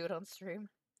better do it on stream.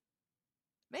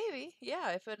 Maybe.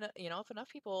 Yeah, if if enough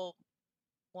people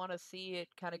want to see it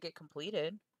kind of get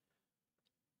completed,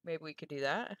 maybe we could do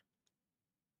that.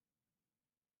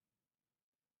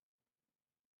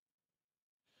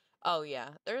 Oh yeah,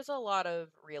 there's a lot of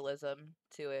realism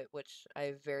to it, which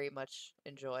I very much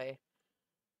enjoy.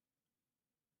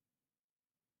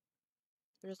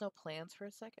 There's no plans for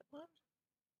a second one?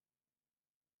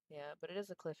 Yeah, but it is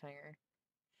a cliffhanger.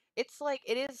 It's like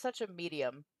it is such a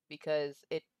medium because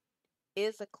it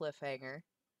is a cliffhanger,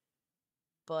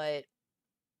 but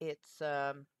it's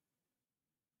I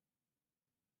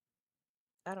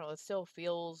don't know, it still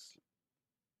feels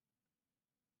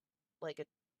like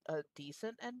a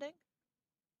decent ending.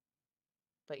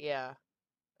 But yeah,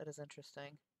 that is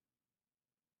interesting.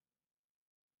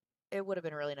 It would have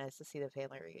been really nice to see the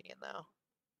family reunion though.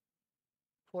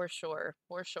 For sure,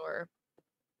 for sure.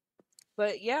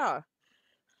 But yeah,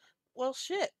 well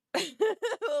shit.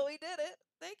 Well, we did it.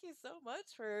 Thank you so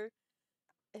much for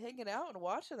hanging out and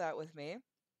watching that with me.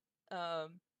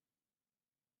 Um,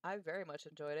 I very much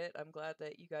enjoyed it. I'm glad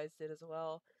that you guys did as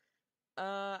well.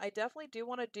 I definitely do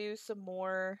want to do some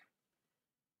more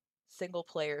single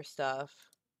player stuff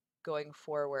going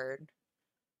forward.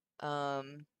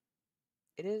 Um,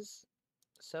 it is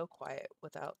so quiet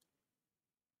without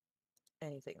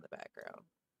anything in the background.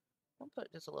 I'll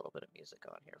put just a little bit of music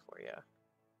on here for you.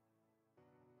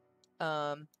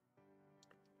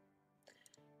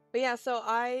 But yeah, so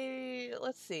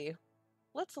let's see.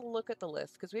 Let's look at the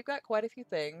list because we've got quite a few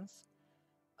things.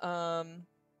 Um,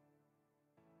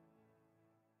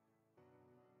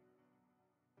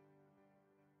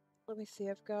 let me see.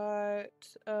 I've got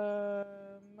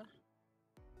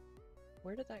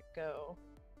where did that go?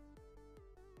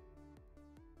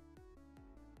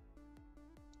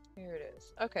 Here it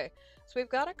is. Okay, so we've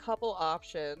got a couple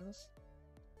options,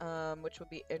 which would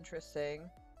be interesting.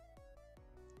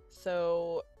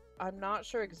 So I'm not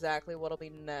sure exactly what'll be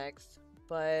next,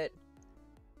 but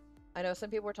I know some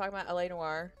people were talking about LA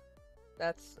Noire.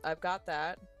 I've got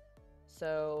that.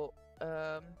 So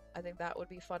I think that would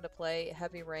be fun to play.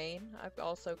 Heavy Rain, I've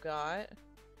also got.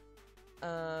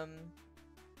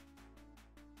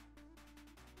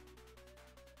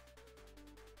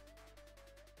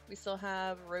 We still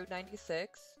have Road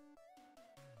 96.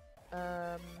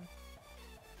 Wow,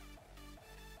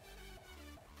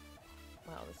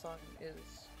 this song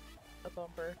is a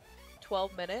bumper.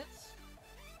 12 minutes.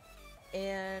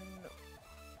 And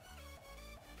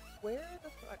where the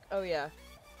fuck? Oh yeah.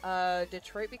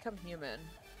 Detroit Become Human.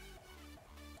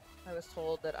 I was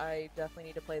told that I definitely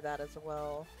need to play that as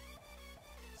well.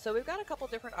 So we've got a couple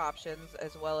different options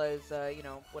as well as,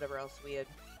 whatever else we had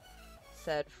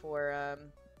said for,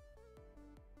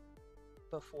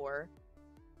 before.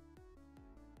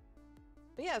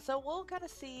 But yeah, so we'll kind of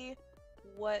see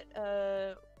what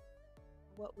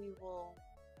we will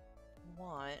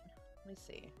want. Let me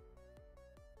see.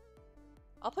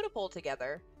 I'll put a poll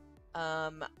together.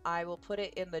 I will put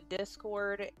it in the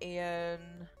Discord, and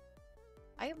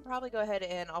I can probably go ahead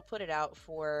and I'll put it out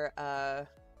for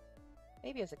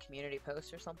maybe as a community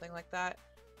post or something like that,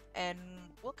 and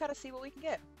we'll kind of see what we can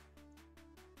get.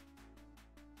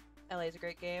 LA is a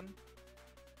great game.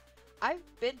 I've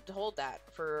been told that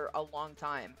for a long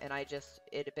time, and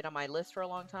it had been on my list for a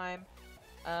long time.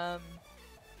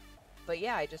 But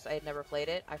yeah, I had never played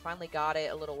it. I finally got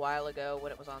it a little while ago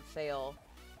when it was on sale,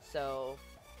 so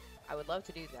I would love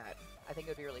to do that. I think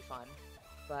it would be really fun,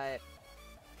 but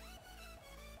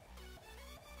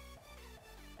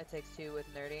It Takes Two with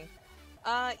Nerdy.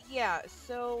 Yeah,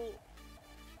 so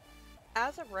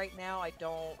as of right now, I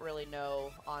don't really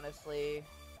know, honestly,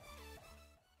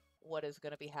 what is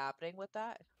going to be happening with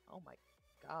that. Oh my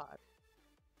god.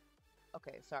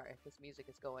 Okay, sorry, this music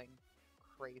is going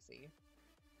crazy.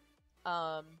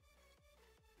 But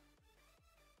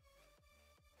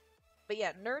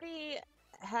yeah, Nerdy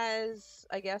has,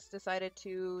 I guess, decided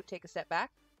to take a step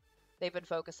back. They've been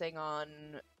focusing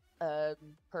on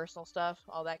personal stuff,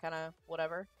 all that kind of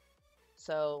whatever.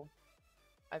 So,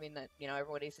 I mean, that,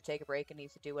 everyone needs to take a break and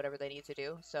needs to do whatever they need to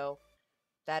do. So,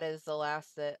 that is the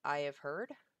last that I have heard.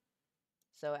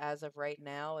 So, as of right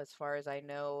now, as far as I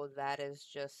know, that is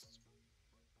just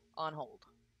on hold.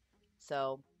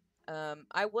 So,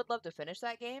 I would love to finish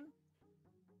that game.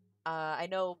 I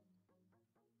know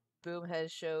Boom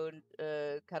has shown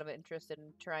kind of an interest in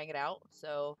trying it out.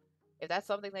 So if that's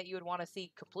something that you would want to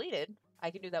see completed,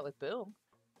 I can do that with Boom.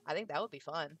 I think that would be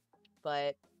fun.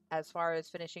 But as far as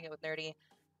finishing it with Nerdy,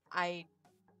 I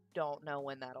don't know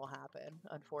when that'll happen,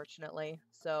 unfortunately.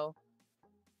 So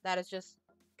that is just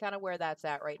kind of where that's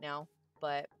at right now.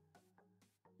 But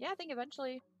yeah, I think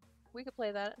eventually we could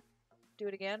play that, do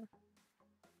it again.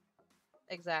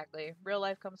 Exactly. Real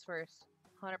life comes first.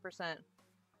 100%.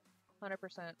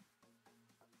 100%.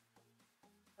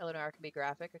 Eleanor can be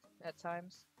graphic at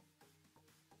times.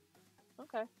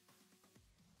 Okay.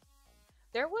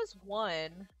 There was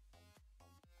one,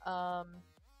 um,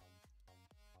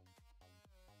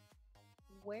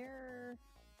 where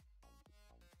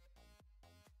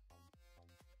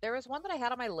there was one that I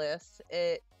had on my list.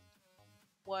 It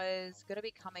was going to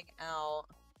be coming out,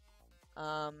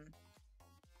 um,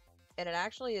 and it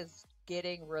actually is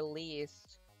getting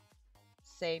released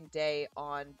same day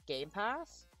on Game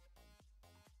Pass,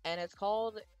 and it's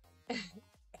called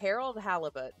Harold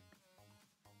Halibut.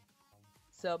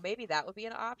 So maybe that would be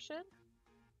an option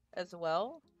as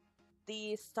well.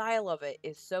 The style of it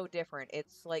is so different.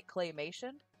 It's like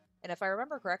claymation. And if I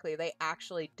remember correctly, they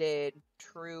actually did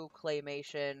true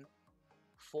claymation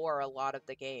for a lot of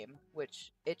the game,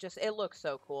 which it looks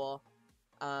so cool.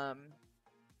 Yeah,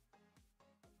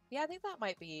 I think that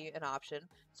might be an option.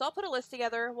 So I'll put a list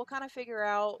together. We'll kind of figure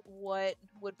out what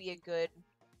would be a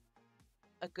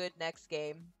good next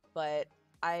game, but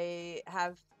I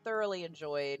have thoroughly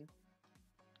enjoyed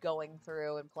going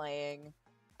through and playing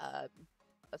uh,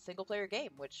 a single player game,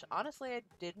 which honestly I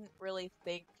didn't really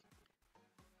think.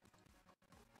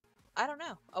 I don't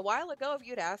know. A while ago, if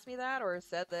you'd asked me that or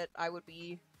said that I would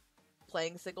be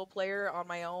playing single player on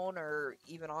my own or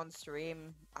even on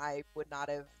stream, I would not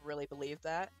have really believed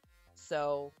that.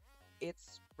 So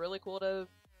it's really cool to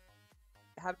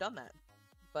have done that.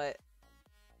 But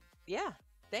yeah,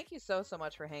 thank you so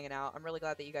much for hanging out. I'm really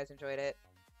glad that you guys enjoyed it.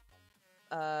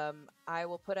 I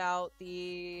will put out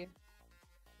the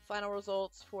final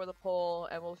results for the poll,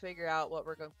 and we'll figure out what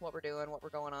we're doing, what we're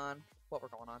going on.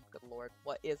 Good lord,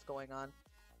 what is going on,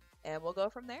 and we'll go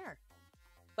from there.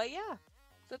 But yeah,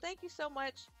 so thank you so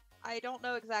much. I don't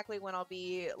know exactly when I'll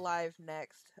be live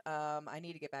next. I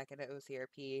need to get back into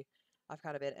OCRP. I've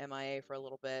kind of been MIA for a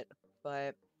little bit,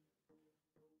 but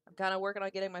I'm kind of working on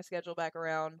getting my schedule back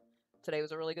around. Today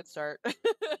was a really good start,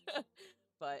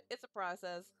 but it's a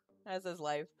process, as is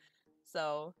life.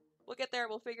 So we'll get there.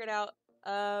 We'll figure it out.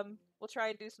 We'll try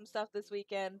and do some stuff this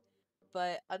weekend,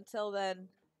 but until then,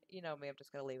 you know me, I'm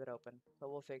just gonna leave it open. But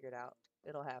we'll figure it out.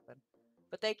 It'll happen.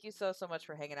 But thank you so much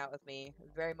for hanging out with me.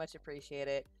 Very much appreciate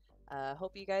it.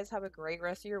 Hope you guys have a great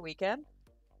rest of your weekend.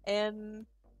 And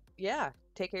yeah,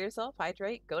 take care of yourself.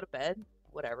 Hydrate. Go to bed.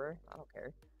 Whatever. I don't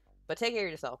care. But take care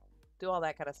of yourself. Do all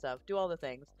that kind of stuff. Do all the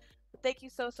things. But thank you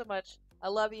so much. I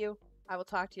love you. I will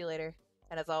talk to you later.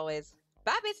 And as always,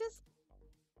 bye, bitches.